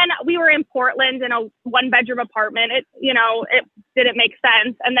then we were in Portland in a 1-bedroom apartment. It didn't make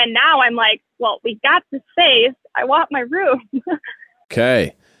sense. And then now I'm like, well, we got the space. I want my room.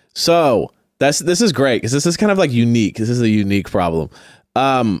 Okay. So this is great because this is kind of like unique. This is a unique problem.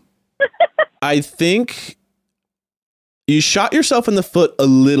 I think you shot yourself in the foot a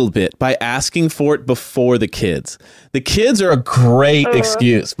little bit by asking for it before the kids. The kids are a great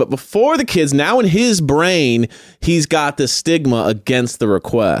excuse, but before the kids, now in his brain, he's got the stigma against the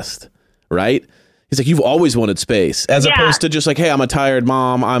request, right? He's like, you've always wanted space, as opposed to just like, hey, I'm a tired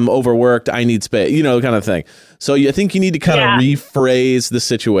mom, I'm overworked, I need space, kind of thing. So I think you need to kind of rephrase the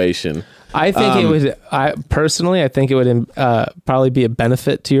situation. I think it would. I think it would probably be a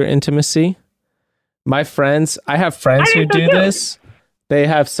benefit to your intimacy. I have friends who do this. They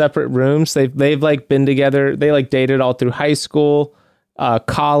have separate rooms. They've like been together. They like dated all through high school,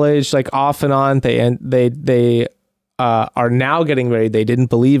 college, like off and on. They are now getting married. They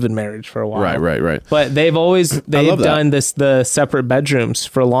didn't believe in marriage for a while. Right. But they've done the separate bedrooms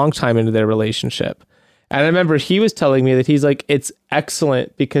for a long time into their relationship. And I remember he was telling me that he's like, it's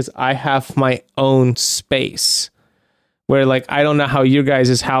excellent because I have my own space. Where like, I don't know how your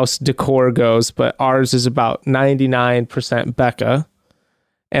guys' house decor goes, but ours is about 99% Becca.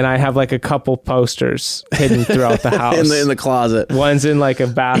 And I have like a couple posters hidden throughout the house. in the closet. One's in like a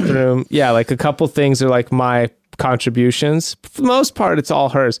bathroom. Yeah, like a couple things are like my contributions. For the most part, it's all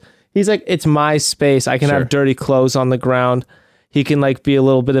hers. He's like, it's my space. I can have dirty clothes on the ground. He can like be a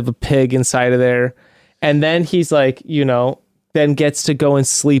little bit of a pig inside of there. And then he's like, then gets to go and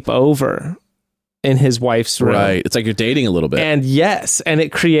sleep over in his wife's room. Right. It's like you're dating a little bit. And yes, and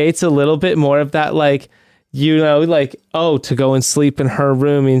it creates a little bit more of that, like, to go and sleep in her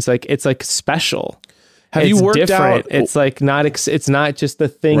room means like, it's like special. Have you worked different. out? It's like it's not just the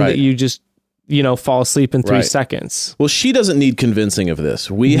thing that you just, fall asleep in 3 Right. seconds. Well, she doesn't need convincing of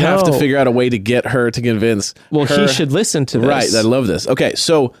this. We have to figure out a way to get her to convince Well, her. he should listen to this. Right. I love this. Okay.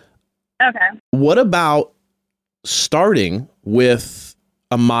 So what about starting with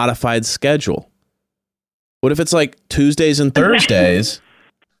a modified schedule? What if it's like Tuesdays and Thursdays?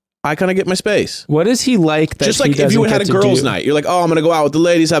 I kind of get my space. What is he like? That Just like he if you doesn't had get a to girls' do? night, you're like, oh, I'm going to go out with the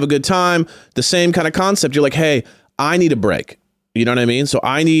ladies, have a good time. The same kind of concept. You're like, hey, I need a break. You know what I mean? So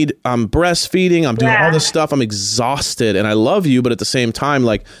I'm breastfeeding. I'm doing all this stuff. I'm exhausted and I love you. But at the same time,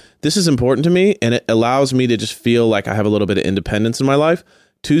 like, this is important to me. And it allows me to just feel like I have a little bit of independence in my life.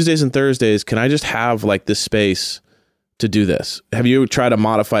 Tuesdays and Thursdays, can I just have like this space to do this? Have you tried a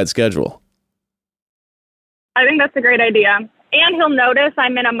modified schedule? I think that's a great idea. And he'll notice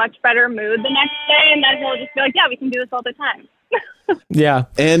I'm in a much better mood the next day, and then he'll just be like, yeah, we can do this all the time. Yeah.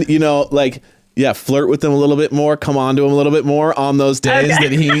 And, flirt with them a little bit more, come on to him a little bit more on those days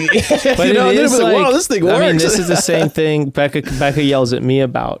that he... But it is like, wow, this thing works. I mean, this is the same thing Becca yells at me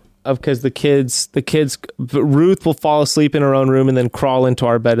about, because the kids, Ruth will fall asleep in her own room and then crawl into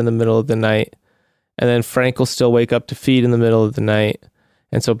our bed in the middle of the night. And then Frank will still wake up to feed in the middle of the night.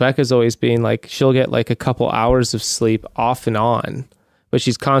 And so Becca's always being like, she'll get like a couple hours of sleep off and on, but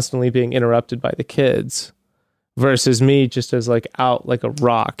she's constantly being interrupted by the kids, versus me just as like out like a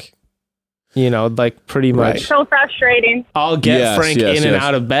rock, like pretty much. So frustrating. I'll get Frank in and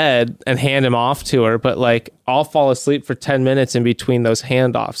out of bed and hand him off to her, but like I'll fall asleep for 10 minutes in between those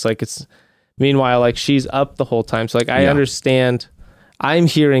handoffs. Like meanwhile, like she's up the whole time. So like I understand. I'm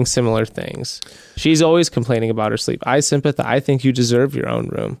hearing similar things. She's always complaining about her sleep. I sympathize. I think you deserve your own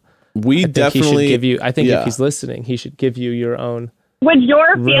room. We definitely give you. I think if he's listening, he should give you your own. Would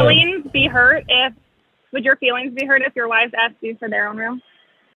your room. feelings be hurt if your wives asked you for their own room?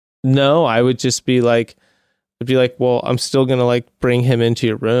 No, I would just be like, well, I'm still gonna like bring him into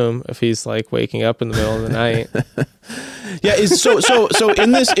your room if he's like waking up in the middle of the night. Yeah, so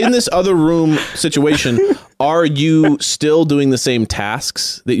in this other room situation, are you still doing the same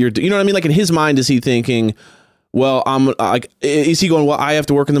tasks that you know what I mean? Like in his mind, is he thinking, well, is he going, well, I have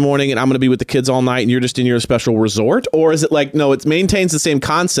to work in the morning and I'm going to be with the kids all night and you're just in your special resort? Or is it like, no, it maintains the same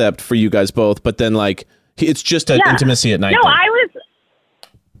concept for you guys both, but then like it's just an intimacy at night? No, I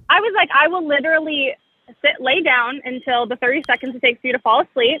was like, I will literally lay down until the 30 seconds it takes for you to fall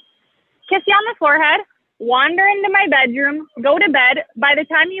asleep, kiss you on the forehead, wander into my bedroom, go to bed. By the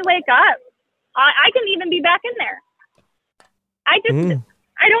time you wake up, I can even be back in there. I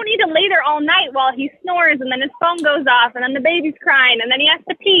don't need to lay there all night while he snores and then his phone goes off and then the baby's crying and then he has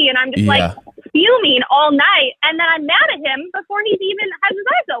to pee and I'm just like fuming all night and then I'm mad at him before he even has his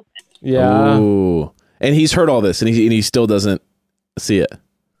eyes open. Yeah. Ooh. And he's heard all this and he still doesn't see it.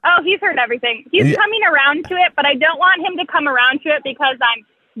 Oh, he's heard everything. He's coming around to it, but I don't want him to come around to it because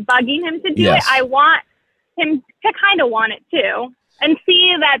I'm bugging him to do it. I want him to kind of want it too and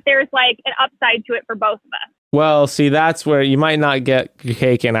see that there's like an upside to it for both of us. Well, see, that's where you might not get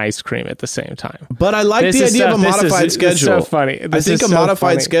cake and ice cream at the same time. But I like the idea of a modified schedule. It's so funny. I think a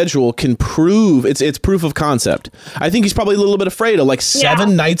modified schedule can prove it's proof of concept. I think he's probably a little bit afraid of like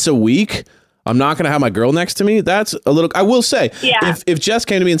 7 nights a week. I'm not going to have my girl next to me. That's a little, I will say, if Jess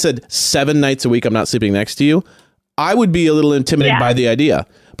came to me and said 7 nights a week, I'm not sleeping next to you, I would be a little intimidated by the idea.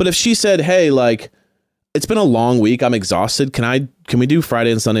 But if she said, hey, like, it's been a long week, I'm exhausted. Can we do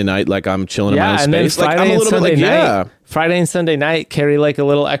Friday and Sunday night? Like I'm chilling in my own space. Friday like I'm a little bit like, Friday and Sunday night carry like a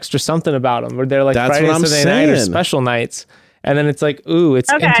little extra something about them. Where they're like That's Friday what and I'm Sunday saying. night or special nights. And then it's like, ooh,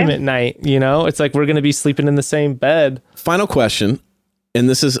 it's intimate night. It's like we're going to be sleeping in the same bed. Final question. And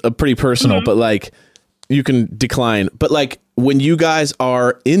this is a pretty personal, but like you can decline. But like when you guys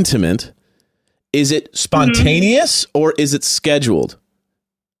are intimate, is it spontaneous or is it scheduled?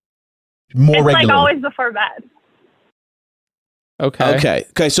 More regularly. Like always before bed. Okay.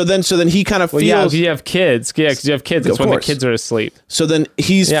 So then he kind of feels. Yeah, if you have kids. Yeah, because you have kids. It's when the kids are asleep. So then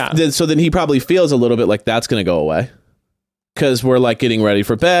so then he probably feels a little bit like that's going to go away. Because we're like getting ready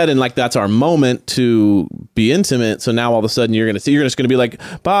for bed and like that's our moment to be intimate. So now all of a sudden you're just going to be like,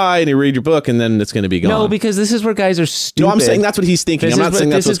 bye, and you read your book and then it's going to be gone. No, because this is where guys are stupid. No, I'm saying that's what he's thinking. I'm not saying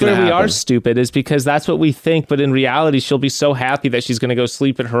that's what's going to happen. This is where we are stupid, is because that's what we think. But in reality, she'll be so happy that she's going to go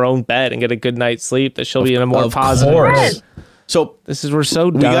sleep in her own bed and get a good night's sleep that she'll be in a more positive mood. So we're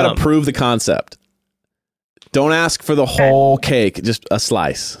so dumb. We got to prove the concept. Don't ask for the whole cake, just a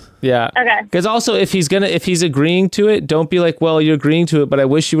slice. Yeah. Okay. Because also, if he's agreeing to it, don't be like, well, you're agreeing to it, but I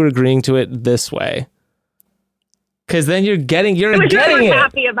wish you were agreeing to it this way. Because then you're getting it.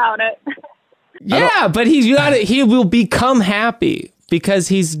 Happy about it. Yeah, but he will become happy because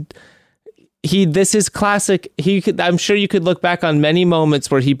this is classic. I'm sure you could look back on many moments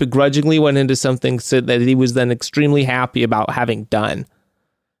where he begrudgingly went into something so that he was then extremely happy about having done.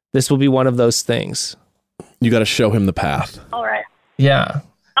 This will be one of those things. You got to show him the path. All right. Yeah.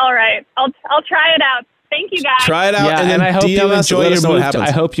 All right. I'll try it out. Thank you, guys. Try it out, Yeah, and then I hope you enjoy your move.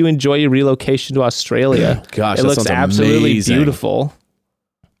 I hope you enjoy your relocation to Australia. Gosh, it that looks sounds absolutely amazing. beautiful.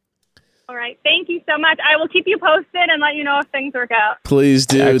 All right. Thank you so much. I will keep you posted and let you know if things work out. Please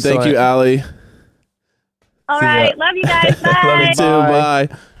do. Excellent. Thank you, Allie. All right. Love you guys. Bye. Love you too. Bye.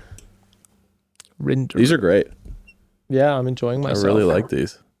 Rinder. These are great. Yeah, I'm enjoying myself. I really like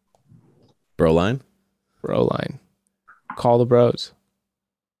these. Bro line. Call the bros.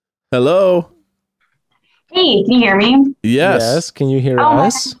 Hello. Hey, can you hear me? Yes. Can you hear Oh,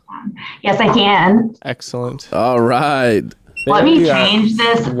 us? Yes, I can. Excellent. All right. Let me change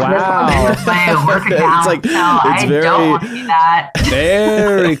this. Wow. This my work account. like- so it's I very- don't want to do that.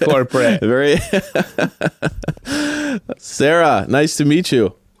 Very corporate. Very. Sarah, nice to meet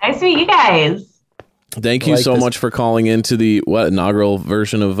you. Nice to meet you guys. Thank you Like so this. much for calling into the inaugural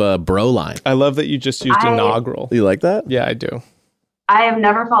version of Bro Line. I love that you just used inaugural. You like that? Yeah, I do. I have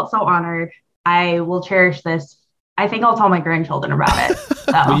never felt so honored. I will cherish this. I think I'll tell my grandchildren about it.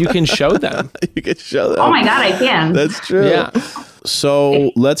 So. Well, you can show them. You can show them. Oh my God, I can. That's true. Yeah.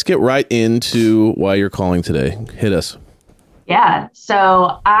 So let's get right into why you're calling today. Hit us. Yeah.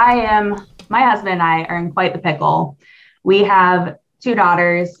 So my husband and I are in quite the pickle. We have 2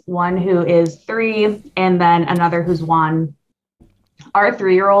 daughters, one who is 3 and then another who's 1. Our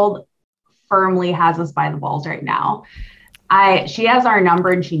 3-year-old firmly has us by the balls right now. She has our number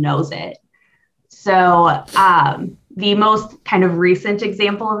and she knows it. So the most kind of recent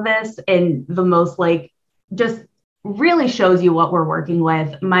example of this and the most just really shows you what we're working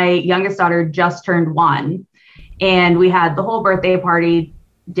with. My youngest daughter just turned 1 and we had the whole birthday party,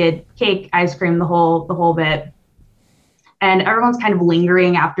 did cake, ice cream, the whole bit. And everyone's kind of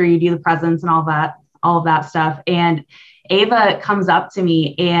lingering after you do the presents and all of that stuff. And Ava comes up to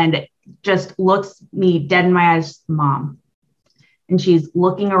me and just looks me dead in my eyes, Mom. And she's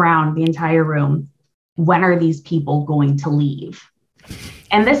looking around the entire room. When are these people going to leave?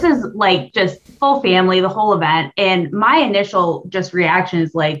 And this is just full family, the whole event. And my initial just reaction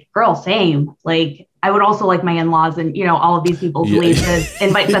is girl, same. I would also like my in-laws and, all of these people to leave the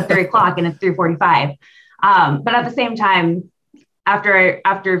invites at 3:00 and it's 3:45. But at the same time,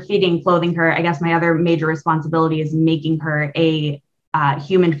 after feeding, clothing her, I guess my other major responsibility is making her a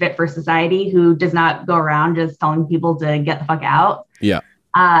human fit for society who does not go around just telling people to get the fuck out. Yeah.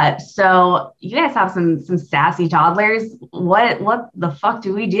 So you guys have some sassy toddlers. What the fuck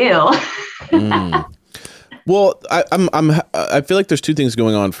do we do? Well, I feel like there's 2 things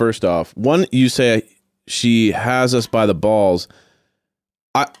going on. First off, one, you say she has us by the balls.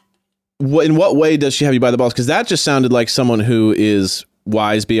 In what way does she have you by the balls? Because that just sounded like someone who is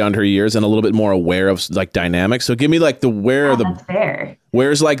wise beyond her years and a little bit more aware of dynamics. So give me That's fair.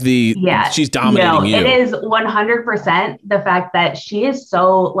 Where's she's dominating you. It is 100% the fact that she is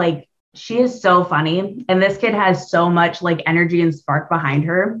so funny and this kid has so much energy and spark behind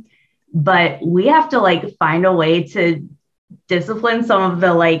her, but we have to find a way to discipline some of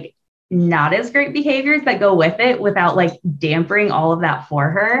the not as great behaviors that go with it without dampering all of that for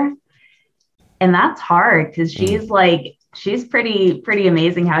her. And that's hard because she's pretty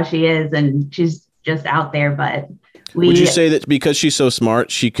amazing how she is and she's just out there. But would you say that because she's so smart,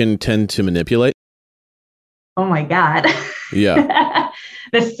 she can tend to manipulate? Oh my God. Yeah.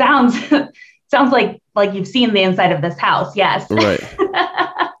 This sounds like you've seen the inside of this house. Yes. Right.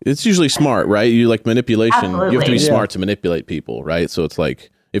 It's usually smart, right? You manipulation. Absolutely. You have to be smart to manipulate people, right? So it's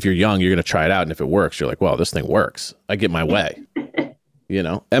if you're young, you're going to try it out. And if it works, you're well, this thing works. I get my way.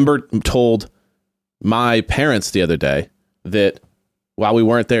 Ember told my parents the other day that while we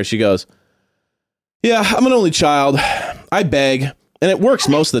weren't there, she goes, yeah, I'm an only child. I beg. And it works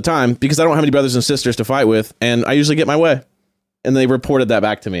most of the time because I don't have any brothers and sisters to fight with. And I usually get my way. And they reported that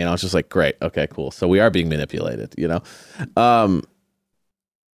back to me. And I was just great. Okay, cool. So we are being manipulated,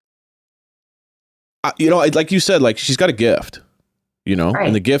 like you said, she's got a gift, Right.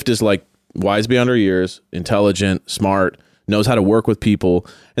 and the gift is wise beyond her years, intelligent, smart, knows how to work with people.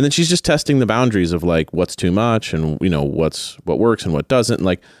 And then she's just testing the boundaries of what's too much and, what works and what doesn't.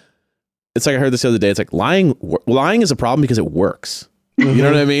 It's I heard this the other day. It's lying is a problem because it works. You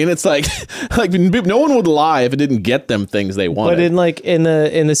know what I mean? It's no one would lie if it didn't get them things they wanted. But in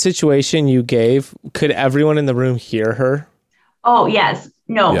the situation you gave, could everyone in the room hear her? Oh yes.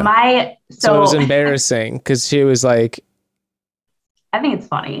 No, yeah. So it was embarrassing because she was I think it's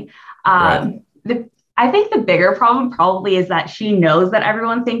funny. Right. I think the bigger problem probably is that she knows that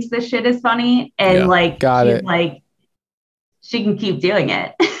everyone thinks this shit is funny, and like she can keep doing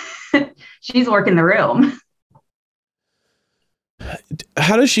it. She's working the room.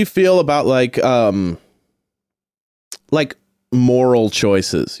 How does she feel about like moral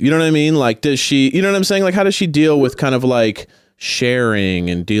choices? You know what I mean? Like, does she, you know what I'm saying? Like, how does she deal with kind of like sharing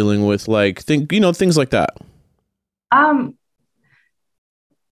and dealing with like things like that? As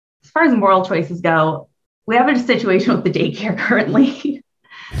far as moral choices go, we have a situation with the daycare currently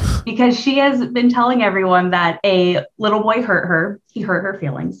because she has been telling everyone that a little boy hurt her. He hurt her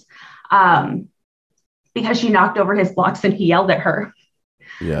feelings because she knocked over his blocks and he yelled at her.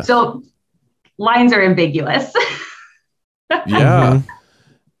 Yeah. So lines are ambiguous. Yeah.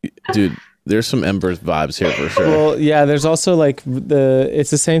 Dude, there's some Ember's vibes here for sure. Well, yeah, there's also like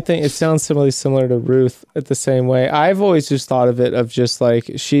it's the same thing. It sounds similar to Ruth at the same way. I've always just thought of it of just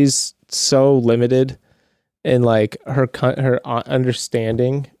like, she's so limited in like her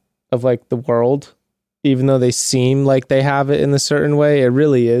understanding of like the world, even though they seem like they have it in a certain way. It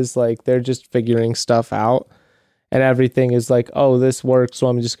really is like, they're just figuring stuff out and everything is like, oh, this works, so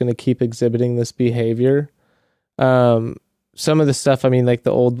I'm just going to keep exhibiting this behavior. Some of the stuff, I mean, like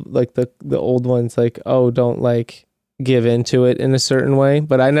the old ones, like, oh, don't like give into it in a certain way.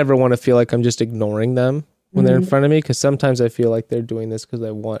 But I never want to feel like I'm just ignoring them when they're in front of me, because sometimes I feel like they're doing this because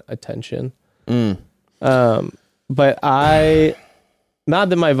they want attention. But not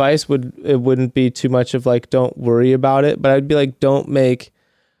that my advice wouldn't be too much of like, don't worry about it, but I'd be like,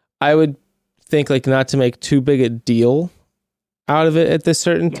 I would think like not to make too big a deal out of it at this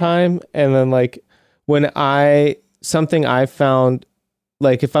certain time. And then like something I found,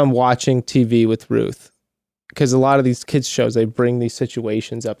 like if I'm watching TV with Ruth, because a lot of these kids shows, they bring these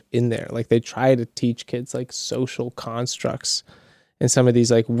situations up in there. Like they try to teach kids like social constructs and some of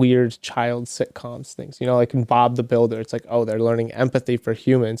these like weird child sitcoms things, like in Bob the Builder, it's like, oh, they're learning empathy for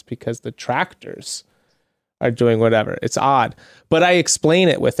humans because the tractors are doing whatever. It's odd, but I explain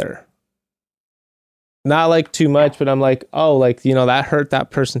it with her. Not like too much, but I'm like, oh, like, that hurt that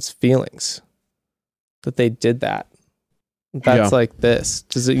person's feelings that they did that. That's like this.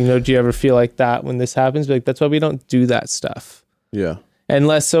 Does it, do you ever feel like that when this happens? Like, that's why we don't do that stuff. Yeah. And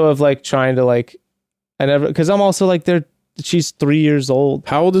less so of like trying to like, because I'm also like, she's 3 years old.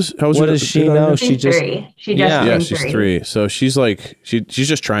 What does she know? She's three. She's 3. So she's like, she's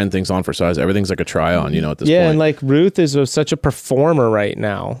just trying things on for size. Everything's like a try on, at this point. Yeah. And like Ruth is such a performer right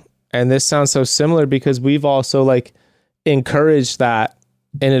now. And this sounds so similar because we've also like encouraged that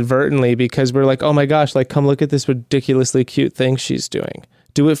inadvertently, because we're like, oh my gosh, like come look at this ridiculously cute thing she's doing.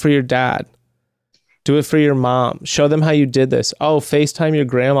 Do it for your dad. Do it for your mom. Show them how you did this. Oh, FaceTime your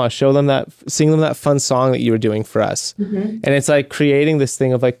grandma. Sing them that fun song that you were doing for us. And it's like creating this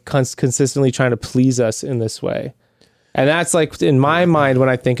thing of like consistently trying to please us in this way. And that's like, in my mind, when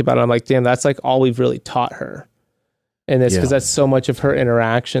I think about it, I'm like, damn, that's like all we've really taught her in this, because that's so much of her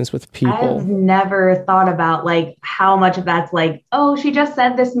interactions with people. I've never thought about like how much of that's like, oh, she just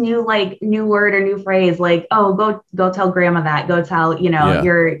said this new word or new phrase, like, oh, go tell grandma that, go tell,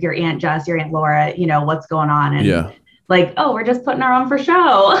 your Aunt Jess, your Aunt Laura, what's going on. And like, oh, we're just putting her on for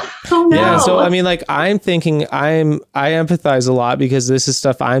show. Oh no. Yeah. So, I mean, like I'm thinking I empathize a lot because this is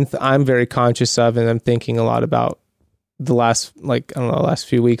stuff I'm very conscious of. And I'm thinking a lot about the last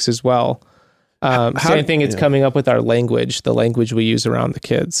few weeks as well. Same thing, it's coming up with our language, the language we use around the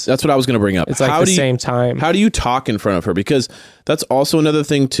kids. That's what I was going to bring up. It's like same time. How do you talk in front of her? Because that's also another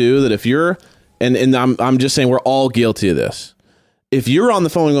thing too, that if you're, and I'm just saying we're all guilty of this. If you're on the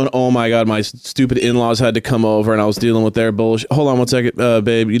phone going, oh my God, my stupid in-laws had to come over and I was dealing with their bullshit. Hold on one second,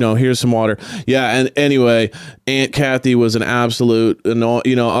 babe, here's some water. Yeah. And anyway, Aunt Kathy was an absolute, and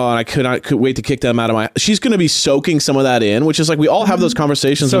I could wait to kick them out of she's going to be soaking some of that in, which is like, we all have those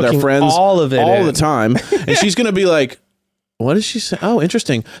conversations with our friends all the time. And she's going to be like, what did she say? Oh,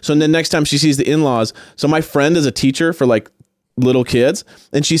 interesting. So then next time she sees the in-laws. So my friend is a teacher for like little kids.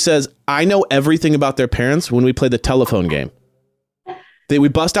 And she says, I know everything about their parents when we play the telephone game. We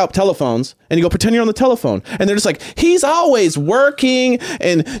bust out telephones and you go, pretend you're on the telephone. And they're just like, he's always working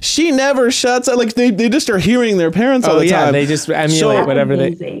and she never shuts up. Like they just are hearing their parents all the time. They just emulate whatever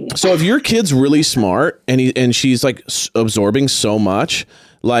they. So if your kid's really smart and she's like absorbing so much,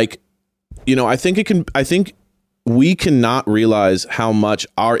 like, I think we cannot realize how much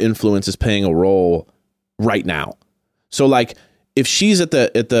our influence is playing a role right now. So like if she's at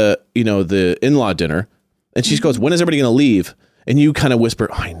the in-law dinner and she goes, when is everybody going to leave? And you kind of whisper,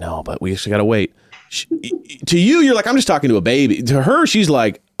 oh, I know, but we actually got to wait. To you, you're like, I'm just talking to a baby. To her, she's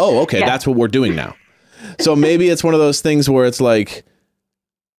like, oh, okay, that's what we're doing now. So maybe it's one of those things where it's like,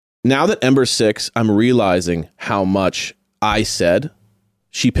 now that Ember's 6, I'm realizing how much I said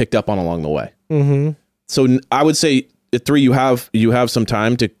she picked up on along the way. Mm-hmm. So I would say at 3, you have some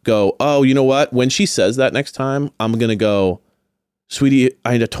time to go, oh, you know what? When she says that next time, I'm going to go, sweetie,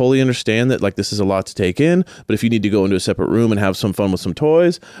 I totally understand that like this is a lot to take in, but if you need to go into a separate room and have some fun with some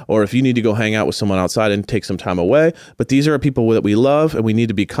toys, or if you need to go hang out with someone outside and take some time away, but these are people that we love and we need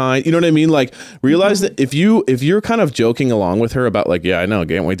to be kind. You know what I mean? Like realize that if you're kind of joking along with her about like, yeah, I know,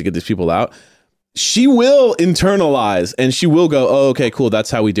 can't wait to get these people out, she will internalize and she will go, oh, okay, cool.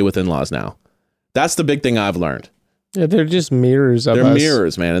 That's how we deal with in-laws now. That's the big thing I've learned. Yeah, they're just mirrors of us. They're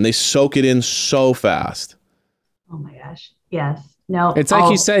mirrors, man, and they soak it in so fast. Oh my gosh. Yes. No. It's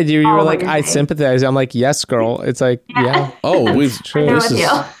like you said, you were like, I sympathize. I'm like, yes, girl. It's like, yeah. Oh, we've true.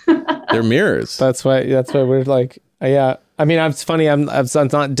 They're mirrors. That's why we're like, yeah. I mean, it's funny. I'm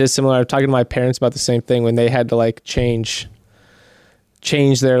not dissimilar. I'm talking to my parents about the same thing when they had to like change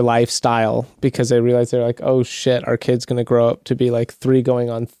their lifestyle because they realized they're like, oh shit, our kid's gonna grow up to be like 3 going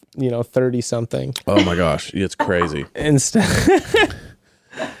on 30 something. Oh my gosh, it's crazy. Instead,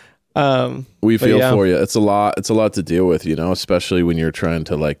 we feel for you. It's a lot to deal with, especially when you're trying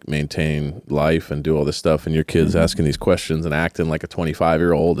to like maintain life and do all this stuff, and your kid's asking these questions and acting like a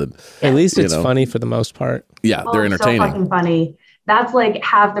 25-year-old. And at least it's funny for the most part. Yeah, they're entertaining. So fucking funny. That's like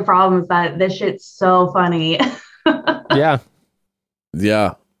half the problem is that this shit's so funny. Yeah.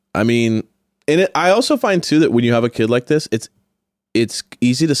 Yeah. I mean, and I also find too that when you have a kid like this, it's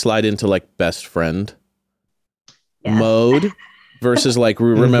easy to slide into like best friend mode versus like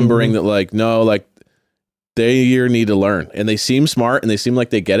remembering that like, no, like they need to learn and they seem smart and they seem like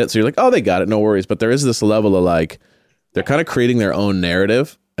they get it. So you're like, oh, they got it. No worries. But there is this level of like, they're kind of creating their own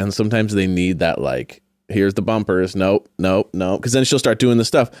narrative. And sometimes they need that like, here's the bumpers. Nope. Cause then she'll start doing the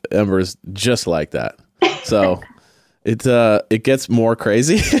stuff. Ember's just like that. So it gets more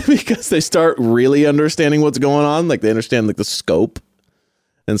crazy because they start really understanding what's going on. Like they understand like the scope.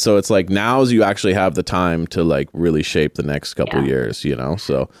 And so it's like now you actually have the time to like really shape the next couple of years,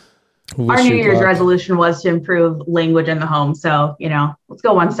 so. Our New Year's resolution was to improve language in the home. So, let's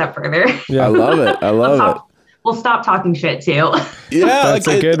go one step further. Yeah, I love it. We'll stop talking shit too. Yeah, that's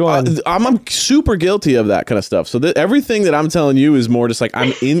a good one. I'm super guilty of that kind of stuff. So everything that I'm telling you is more just like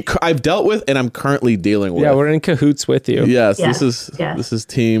I've dealt with and I'm currently dealing with. Yeah, we're in cahoots with you. Yes. This is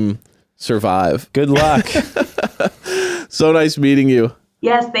team survive. Good luck. So nice meeting you.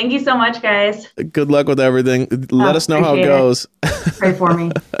 Yes, thank you so much, guys. Good luck with everything. Let us know how it goes. Pray for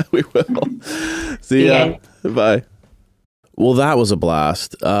me. We will. See ya. Bye. Well, that was a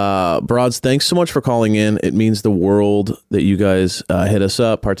blast. Broads, thanks so much for calling in. It means the world that you guys hit us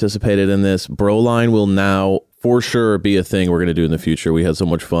up, participated in this. Broline will now for sure be a thing we're going to do in the future. We had so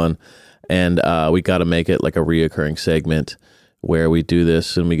much fun, and we got to make it like a reoccurring segment where we do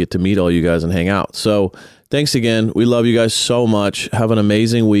this and we get to meet all you guys and hang out. So thanks again. We love you guys so much. Have an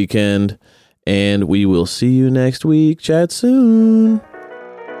amazing weekend, and we will see you next week. Chat soon.